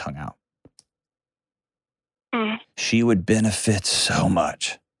girlfriends and just hung out. She would benefit so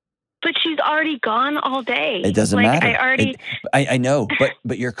much. But she's already gone all day. It doesn't matter. I know,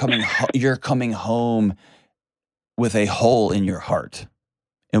 but you're coming home with a hole in your heart.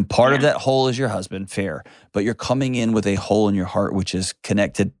 And part of that hole is your husband, fair. But you're coming in with a hole in your heart, which is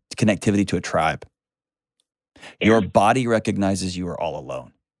connectivity to a tribe. Yeah. Your body recognizes you are all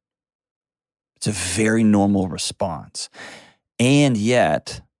alone. It's a very normal response. And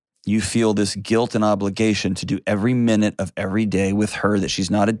yet, you feel this guilt and obligation to do every minute of every day with her that she's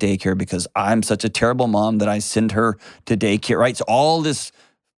not at daycare because I'm such a terrible mom that I send her to daycare, right? So all this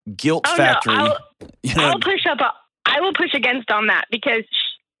guilt factory. No, I will push against on that because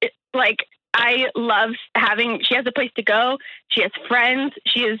I love she has a place to go. She has friends.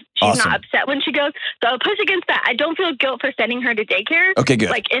 She's awesome. Not upset when she goes. So I'll push against that. I don't feel guilt for sending her to daycare. Okay, good.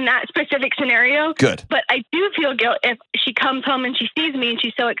 Like in that specific scenario. Good. But I do feel guilt if she comes home and she sees me and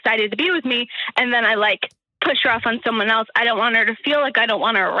she's so excited to be with me. And then I push her off on someone else. I don't want her to feel like I don't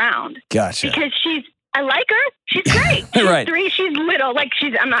want her around. Gotcha. Because I like her. She's great. She's right. 3. She's little.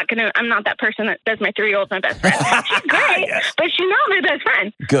 I'm not that person that says my 3-year-old's my best friend. She's great, yes. But she's not my best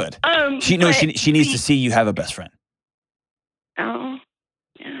friend. Good. She needs to see you have a best friend. Oh,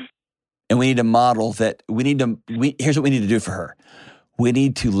 yeah. And we need to model that. Here's what we need to do for her. We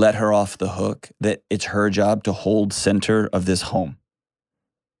need to let her off the hook that it's her job to hold center of this home.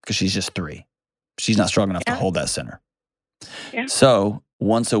 Because she's just 3. She's not strong enough to hold that center. Yeah. So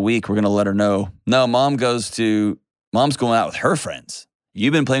once a week, we're going to let her know, no, mom's going out with her friends.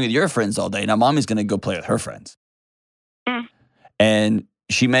 You've been playing with your friends all day. Now mommy's going to go play with her friends. And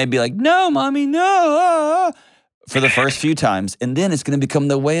she may be like, no, mommy, no, for the first few times. And then it's going to become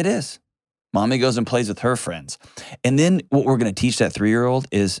the way it is. Mommy goes and plays with her friends. And then what we're going to teach that 3-year-old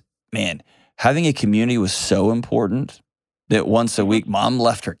is, man, having a community was so important that once a week, mom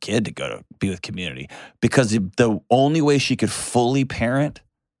left her kid to go to be with community because the only way she could fully parent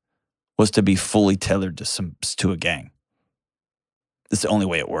was to be fully tethered to a gang. It's the only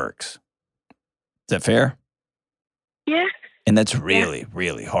way it works. Is that fair? Yeah. And that's really,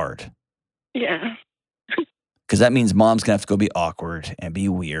 really hard. Yeah. Because that means mom's going to have to go be awkward and be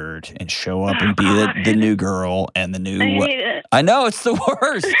weird and show up and be the new girl and the new... I hate it. I know, it's the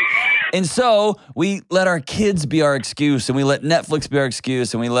worst. And so we let our kids be our excuse, and we let Netflix be our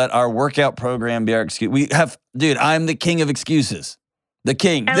excuse, and we let our workout program be our excuse. I'm the king of excuses. The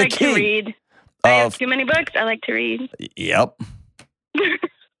king. I like to read. I have too many books. I like to read. Yep.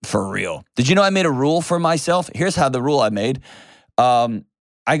 For real. Did you know I made a rule for myself? Here's how the rule I made.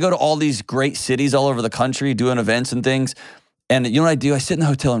 I go to all these great cities all over the country doing events and things, And you know what I do? I sit in the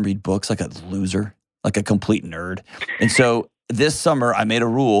hotel and read books like a loser, like a complete nerd. And so this summer, I made a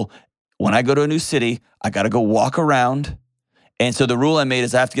rule. When I go to a new city, I got to go walk around. And so the rule I made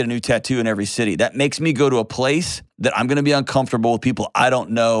is I have to get a new tattoo in every city. That makes me go to a place that I'm going to be uncomfortable with people I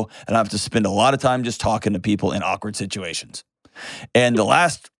don't know, and I have to spend a lot of time just talking to people in awkward situations. And the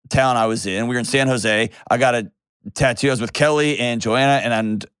last town I was in, we were in San Jose. I got a tattoo. I was with Kelly and Joanna,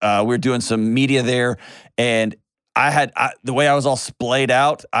 and we were doing some media there. And the way I was all splayed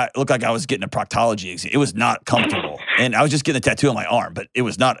out, I looked like I was getting a proctology exam. It was not comfortable. And I was just getting a tattoo on my arm, but it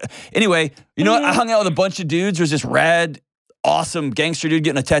was not. Anyway, you know what? I hung out with a bunch of dudes. There was this rad, awesome gangster dude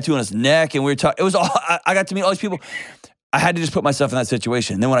getting a tattoo on his neck. And we were talking. It was all, I got to meet all these people. I had to just put myself in that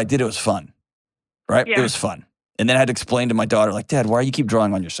situation. And then when I did, it was fun, right? Yeah. It was fun. And then I had to explain to my daughter, like, Dad, why do you keep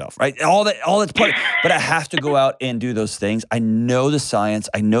drawing on yourself, right? All that's part of it. But I have to go out and do those things. I know the science.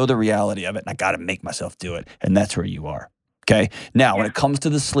 I know the reality of it. And I got to make myself do it. And that's where you are, okay? Now, when it comes to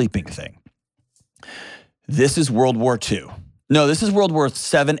the sleeping thing, this is World War II. No, this is World War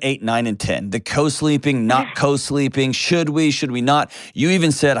 7, 8, 9, and 10. The co-sleeping, not co-sleeping. Should we not? You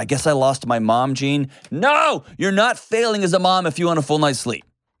even said, I guess I lost my mom gene. No, you're not failing as a mom if you want a full night's sleep.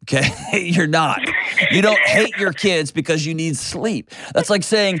 Okay, you're not. You don't hate your kids because you need sleep. That's like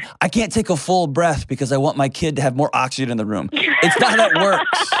saying, I can't take a full breath because I want my kid to have more oxygen in the room. It's not how it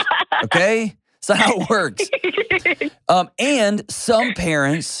works, okay? It's not how it works. And some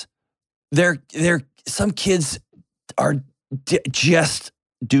parents, some kids are just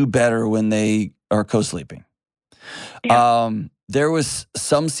do better when they are co-sleeping. Yeah. There was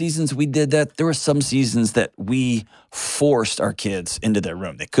some seasons we did that. There were some seasons that we forced our kids into their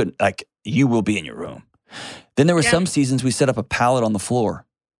room. They couldn't, like, you will be in your room. Then there were some seasons we set up a pallet on the floor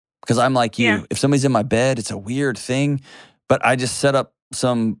because I'm like you. Yeah. If somebody's in my bed, it's a weird thing. But I just set up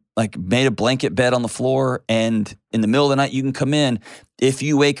made a blanket bed on the floor, and in the middle of the night, you can come in. If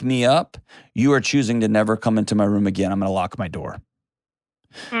you wake me up, you are choosing to never come into my room again. I'm going to lock my door.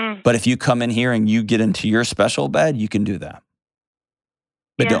 But if you come in here and you get into your special bed, you can do that.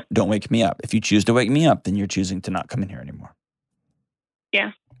 But don't wake me up. If you choose to wake me up, then you're choosing to not come in here anymore.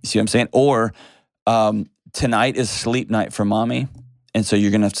 Yeah. You see what I'm saying? Or tonight is sleep night for mommy, and so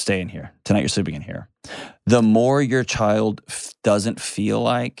you're going to have to stay in here. Tonight you're sleeping in here. The more your child doesn't feel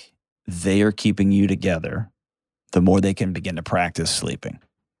like they are keeping you together, the more they can begin to practice sleeping.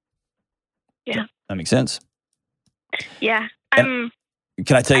 Yeah. That makes sense? Yeah. Can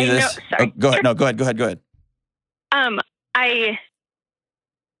I tell you this? Sorry. Oh, go ahead. No, go ahead.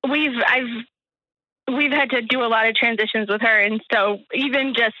 We've had to do a lot of transitions with her. And so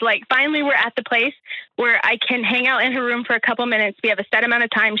even just like finally we're at the place where I can hang out in her room for a couple minutes. We have a set amount of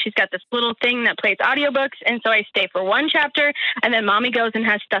time. She's got this little thing that plays audiobooks. And so I stay for one chapter and then mommy goes and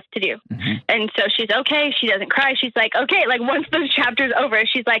has stuff to do. Mm-hmm. And so she's okay. She doesn't cry. She's like, okay, like once those chapters over,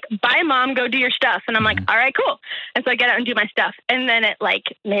 she's like, bye mom, go do your stuff. And I'm like, all right, cool. And so I get out and do my stuff. And then at like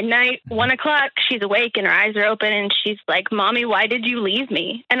midnight, 1 o'clock, she's awake and her eyes are open and she's like, mommy, why did you leave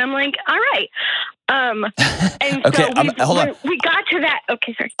me? And I'm like, all right. And okay, so hold on. We got to that.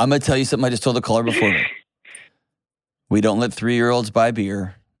 Okay, sorry. I'm going to tell you something I just told the caller before me. We don't let 3-year-olds buy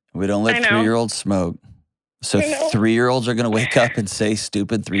beer. We don't let 3-year-olds smoke. So 3-year-olds are going to wake up and say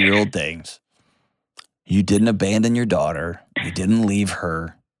stupid 3-year-old things. You didn't abandon your daughter. You didn't leave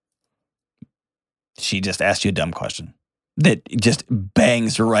her. She just asked you a dumb question that just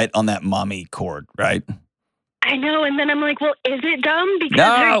bangs right on that mommy chord, right? I know, and then I'm like, well, is it dumb?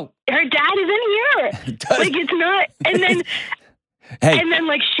 Because her dad isn't here. Like, it's not. And then, and then,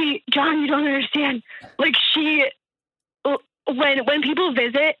 like, John, you don't understand. Like, when people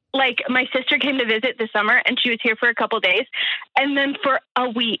visit, like, my sister came to visit this summer, and she was here for a couple days. And then for a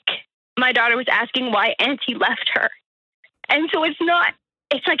week, my daughter was asking why Auntie left her. And so it's not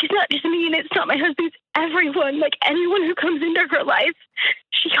just me, and it's not my husband, it's everyone. Like, anyone who comes into her life,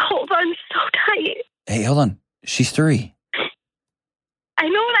 she holds on so tight. Hey, hold on. She's 3. I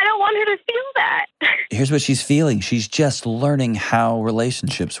know, and I don't want her to feel that. Here's what she's feeling. She's just learning how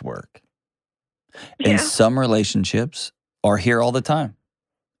relationships work. Yeah. And some relationships are here all the time.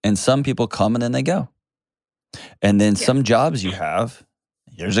 And some people come and then they go. And then some jobs you have,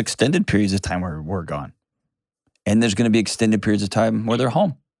 there's extended periods of time where we're gone. And there's going to be extended periods of time where they're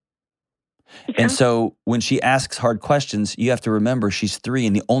home. Yeah. And so when she asks hard questions, you have to remember she's 3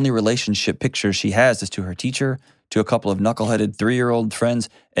 and the only relationship picture she has is to her teacher, to a couple of knuckleheaded 3-year-old friends,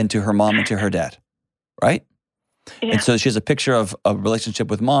 and to her mom and to her dad, right? Yeah. And so she has a picture of a relationship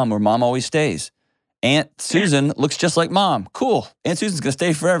with mom where mom always stays. Aunt Susan looks just like mom. Cool. Aunt Susan's going to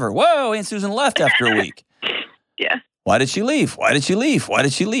stay forever. Whoa, Aunt Susan left after a week. Yeah. Why did she leave? Why did she leave? Why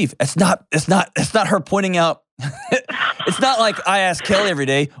did she leave? It's not her pointing out It's not like I ask Kelly every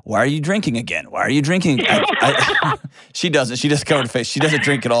day, why are you drinking again? Why are you drinking? She doesn't. She just covered her face. She doesn't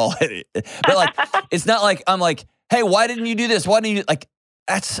drink at all. But like, it's not like I'm like, hey, why didn't you do this? Why didn't you like?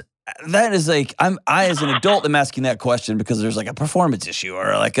 That is like I as an adult am asking that question because there's like a performance issue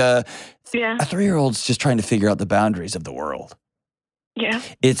or like a 3-year-old's just trying to figure out the boundaries of the world. Yeah.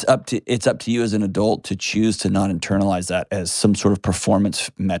 It's up to you as an adult to choose to not internalize that as some sort of performance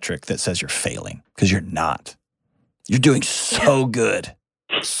metric that says you're failing, because you're not. You're doing so good.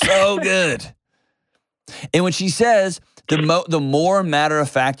 So good. And when she says the more matter of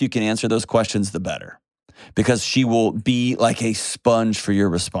fact you can answer those questions, the better. Because she will be like a sponge for your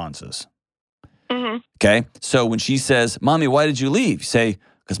responses. Mm-hmm. Okay? So when she says, Mommy, why did you leave? You say,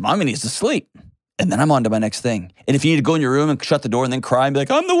 because Mommy needs to sleep. And then I'm on to my next thing. And if you need to go in your room and shut the door and then cry and be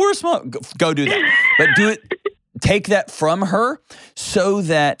like, I'm the worst mom, go do that. But do it, take that from her so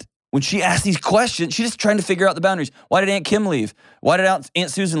that when she asks these questions, she's just trying to figure out the boundaries. Why did Aunt Kim leave? Why did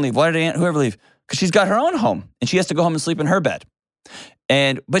Aunt Susan leave? Why did Aunt whoever leave? Because she's got her own home and she has to go home and sleep in her bed.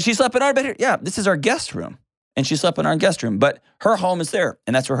 But she slept in our bed here. Yeah, this is our guest room. And she slept in our guest room. But her home is there.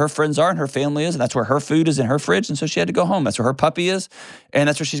 And that's where her friends are and her family is. And that's where her food is in her fridge. And so she had to go home. That's where her puppy is. And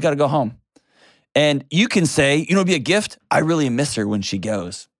that's where she's got to go home. And you can say, you know, it'd be a gift. I really miss her when she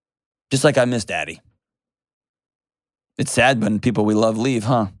goes. Just like I miss Daddy. It's sad when people we love leave,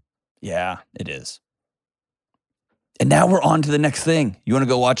 huh? Yeah, it is. And now we're on to the next thing. You want to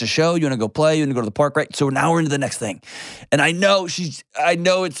go watch a show? You want to go play? You want to go to the park, right? So now we're into the next thing. And I know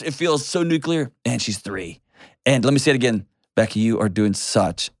it feels so nuclear. And she's 3. And let me say it again. Becky, you are doing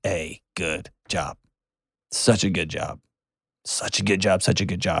such a good job. Such a good job. Such a good job. Such a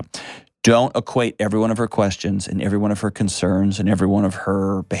good job. Don't equate every one of her questions and every one of her concerns and every one of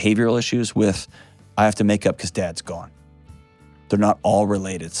her behavioral issues with, I have to make up because Dad's gone. They're not all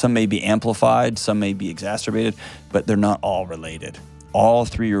related. Some may be amplified, some may be exacerbated, but they're not all related. All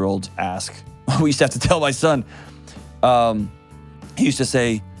 3-year-olds ask. We used to have to tell my son, he used to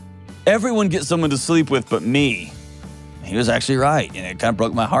say, everyone gets someone to sleep with but me. And he was actually right. And it kind of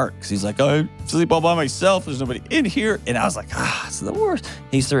broke my heart because he's like, I sleep all by myself. There's nobody in here. And I was like, it's the worst.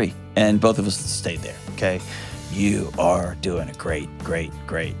 He's 3. And both of us stayed there, okay? You are doing a great, great,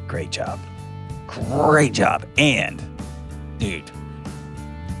 great, great job. Great job. And dude,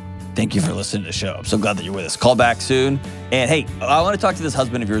 thank you for listening to the show. I'm so glad that you're with us. Call back soon. And hey, I want to talk to this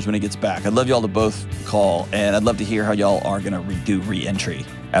husband of yours when he gets back. I'd love y'all to both call, and I'd love to hear how y'all are going to do re-entry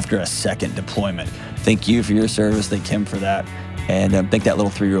after a second deployment. Thank you for your service. Thank him for that. And thank that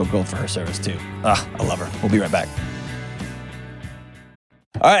little 3-year-old girl for her service too. I love her. We'll be right back.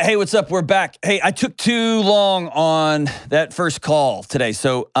 All right, hey, what's up? We're back. Hey, I took too long on that first call today.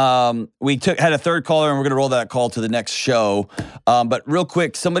 So we had a third caller, and we're going to roll that call to the next show. But real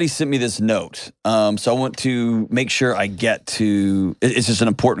quick, somebody sent me this note. So I want to make sure I get to, it's just an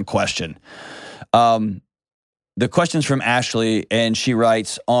important question. The question's from Ashley, and she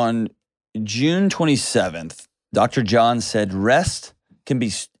writes, on June 27th, Dr. John said rest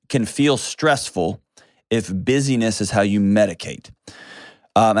can feel stressful if busyness is how you medicate.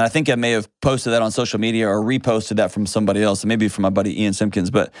 And I think I may have posted that on social media or reposted that from somebody else, maybe from my buddy Ian Simpkins.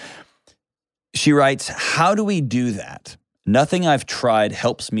 But she writes, how do we do that? Nothing I've tried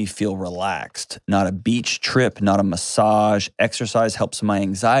helps me feel relaxed. Not a beach trip, not a massage. Exercise helps my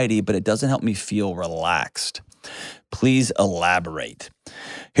anxiety, but it doesn't help me feel relaxed. Please elaborate.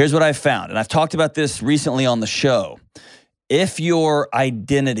 Here's what I found, and I've talked about this recently on the show. If your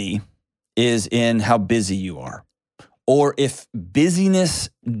identity is in how busy you are, or if busyness,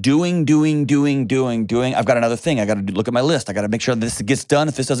 doing, I've got another thing. I got to look at my list. I got to make sure this gets done.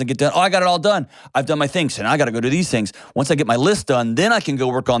 If this doesn't get done, I got it all done. I've done my things, and I got to go do these things. Once I get my list done, then I can go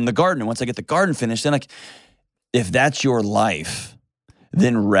work on the garden. And once I get the garden finished, if that's your life,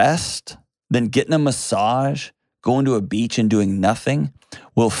 then rest, then getting a massage, going to a beach and doing nothing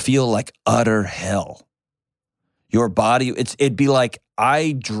will feel like utter hell. Your body, it'd be like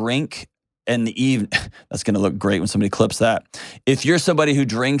I drink in the evening. That's going to look great when somebody clips that. If you're somebody who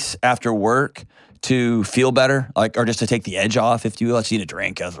drinks after work to feel better, or just to take the edge off, if you will, let's eat a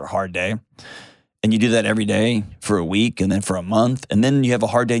drink after a hard day, and you do that every day for a week and then for a month, and then you have a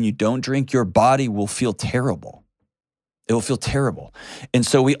hard day and you don't drink, your body will feel terrible. It will feel terrible. And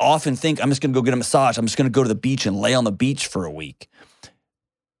so we often think, I'm just going to go get a massage. I'm just going to go to the beach and lay on the beach for a week.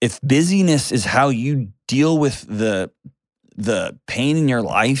 If busyness is how you deal with the pain in your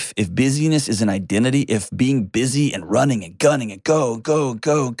life, if busyness is an identity, if being busy and running and gunning and go,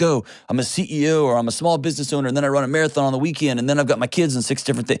 I'm a CEO or I'm a small business owner and then I run a marathon on the weekend and then I've got my kids and 6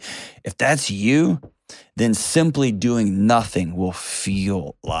 different things. If that's you, then simply doing nothing will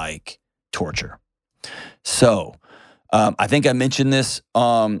feel like torture. So I think I mentioned this.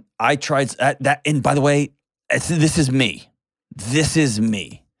 I tried that, and by the way, this is me. This is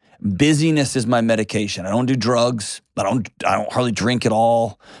me. Busyness is my medication. I don't do drugs. I don't hardly drink at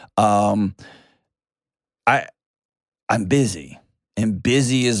all. I'm busy, and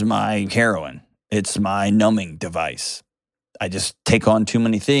busy is my heroin. It's my numbing device. I just take on too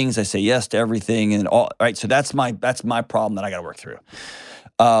many things. I say yes to everything, and all right. So that's my problem that I got to work through.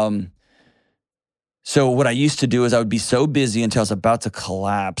 So what I used to do is I would be so busy until I was about to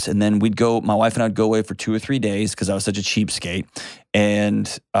collapse, and then my wife and I would go away for 2 or 3 days because I was such a cheapskate,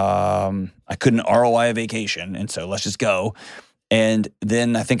 and I couldn't ROI a vacation, and so let's just go. And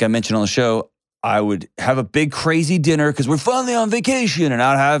then I think I mentioned on the show, I would have a big crazy dinner because we're finally on vacation, and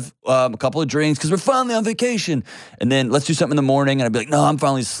I'd have a couple of drinks because we're finally on vacation, and then let's do something in the morning, and I'd be like, no, I'm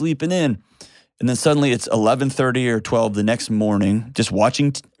finally sleeping in. And then suddenly it's 11:30 or 12 the next morning, just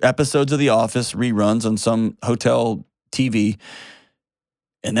watching episodes of The Office, reruns on some hotel TV.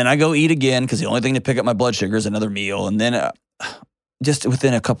 And then I go eat again because the only thing to pick up my blood sugar is another meal. And then just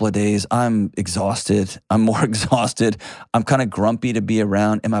within a couple of days, I'm exhausted. I'm more exhausted. I'm kind of grumpy to be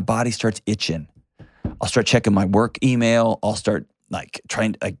around, and my body starts itching. I'll start checking my work email. I'll start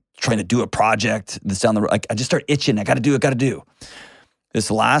trying to do a project that's down the road. I just start itching. I got to do. This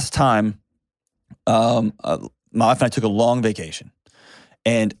last time, my wife and I took a long vacation.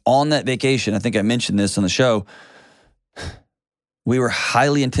 And on that vacation, I think I mentioned this on the show, we were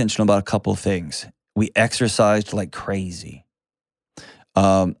highly intentional about a couple of things. We exercised like crazy.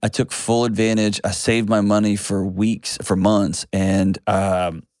 I took full advantage. I saved my money for months. And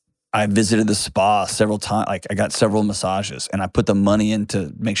I visited the spa several times. Like I got several massages, and I put the money in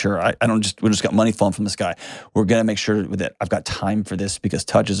to make sure we just got money falling from the sky. We're going to make sure that I've got time for this because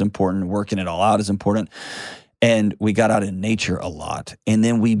touch is important. Working it all out is important. And we got out in nature a lot. And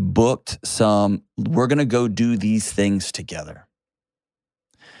then we booked we're going to go do these things together.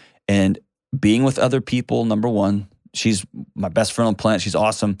 And being with other people, number one, she's my best friend on the planet. She's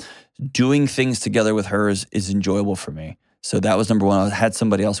awesome. Doing things together with her is enjoyable for me. So that was number one. I had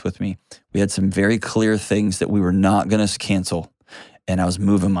somebody else with me. We had some very clear things that we were not going to cancel, and I was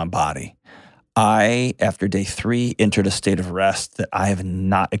moving my body. I, after day 3, entered a state of rest that I have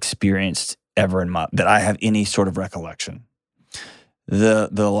not experienced ever that I have any sort of recollection. The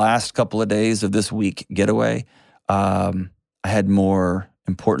last couple of days of this week getaway, I had more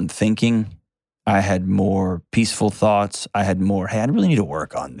important thinking. I had more peaceful thoughts. I had more, hey, I really need to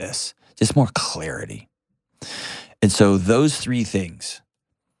work on this. Just more clarity. And so those 3 things,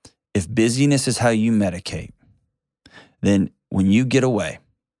 if busyness is how you medicate, then when you get away,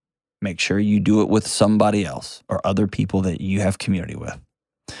 make sure you do it with somebody else or other people that you have community with.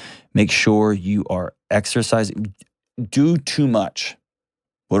 Make sure you are exercising. Do too much.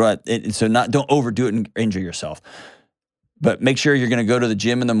 Don't overdo it and injure yourself. But make sure you're going to go to the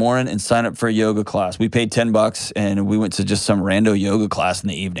gym in the morning and sign up for a yoga class. We paid $10 and we went to just some rando yoga class in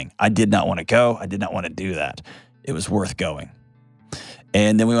the evening. I did not want to go. I did not want to do that. It was worth going.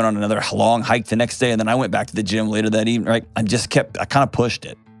 And then we went on another long hike the next day, and then I went back to the gym later that evening, right? I kind of pushed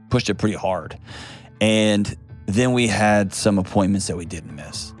it pretty hard. And then we had some appointments that we didn't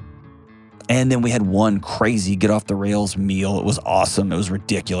miss. And then we had one crazy get off the rails meal. It was awesome. It was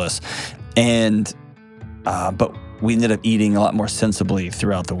ridiculous. And, but we ended up eating a lot more sensibly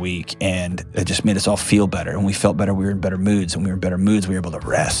throughout the week, and it just made us all feel better. And we felt better. We were in better moods, and we were in better moods. We were able to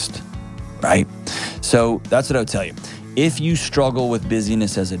rest, right? So that's what I would tell you. If you struggle with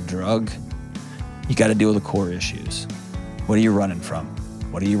busyness as a drug, you got to deal with the core issues. What are you running from?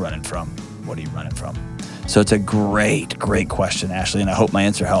 What are you running from? What are you running from? So it's a great, great question, Ashley, and I hope my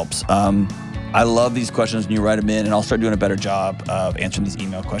answer helps. I love these questions when you write them in, and I'll start doing a better job of answering these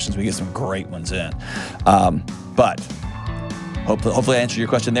email questions. We get some great ones in. But hopefully I answered your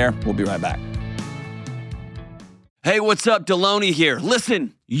question there. We'll be right back. Hey, what's up? Deloney here.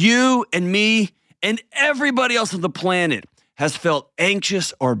 Listen, you and me and everybody else on the planet has felt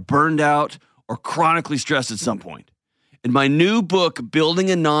anxious or burned out or chronically stressed at some point. In my new book,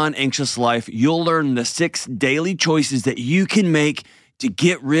 Building a Non-Anxious Life, you'll learn the 6 daily choices that you can make to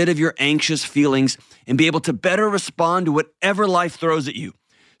get rid of your anxious feelings and be able to better respond to whatever life throws at you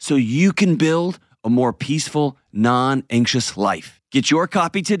so you can build a more peaceful, non-anxious life. Get your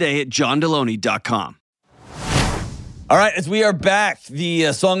copy today at johndeloney.com. All right, as we are back,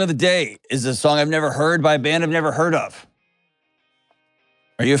 the song of the day is a song I've never heard by a band I've never heard of.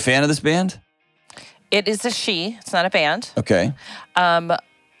 Are you a fan of this band? It is a she. It's not a band. Okay.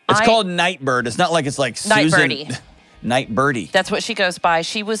 It's called Nightbird. It's not like it's like Susan. Nightbirdie. Night Birdie. That's what she goes by.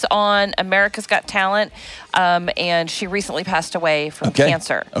 She was on America's Got Talent, and she recently passed away from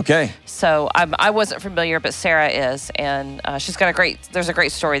cancer. Okay. So I wasn't familiar, but Sarah is, and she's got there's a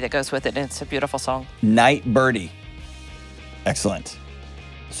great story that goes with it, and it's a beautiful song. Night Birdie. Excellent.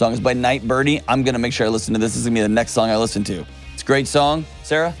 The song is by Night Birdie. I'm going to make sure I listen to this. This is going to be the next song I listen to. It's a great song.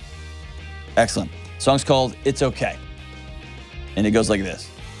 Sarah? Excellent. The song's called It's Okay. And it goes like this.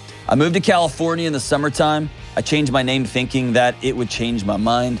 I moved to California in the summertime. I changed my name thinking that it would change my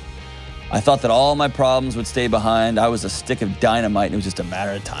mind. I thought that all my problems would stay behind. I was a stick of dynamite and it was just a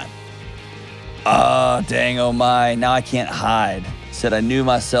matter of time. Dang, oh my, now I can't hide. Said I knew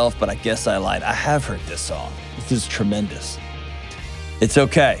myself, but I guess I lied. I have heard this song. This is tremendous. It's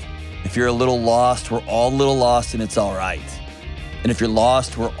okay. If you're a little lost, we're all a little lost and it's all right. And if you're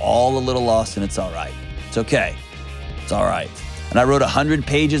lost, we're all a little lost and it's all right. It's okay. It's all right. And I wrote 100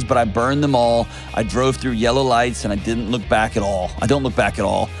 pages, but I burned them all. I drove through yellow lights and I didn't look back at all. I don't look back at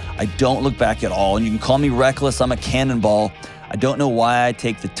all. I don't look back at all. And you can call me reckless. I'm a cannonball. I don't know why I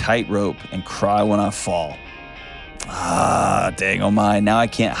take the tightrope and cry when I fall. Dang, oh my, now I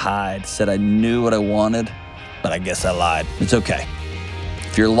can't hide. Said I knew what I wanted, but I guess I lied. It's okay.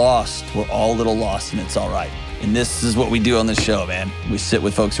 If you're lost, we're all a little lost and it's all right. And this is what we do on this show, man. We sit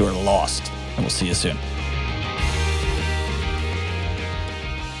with folks who are lost, and we'll see you soon.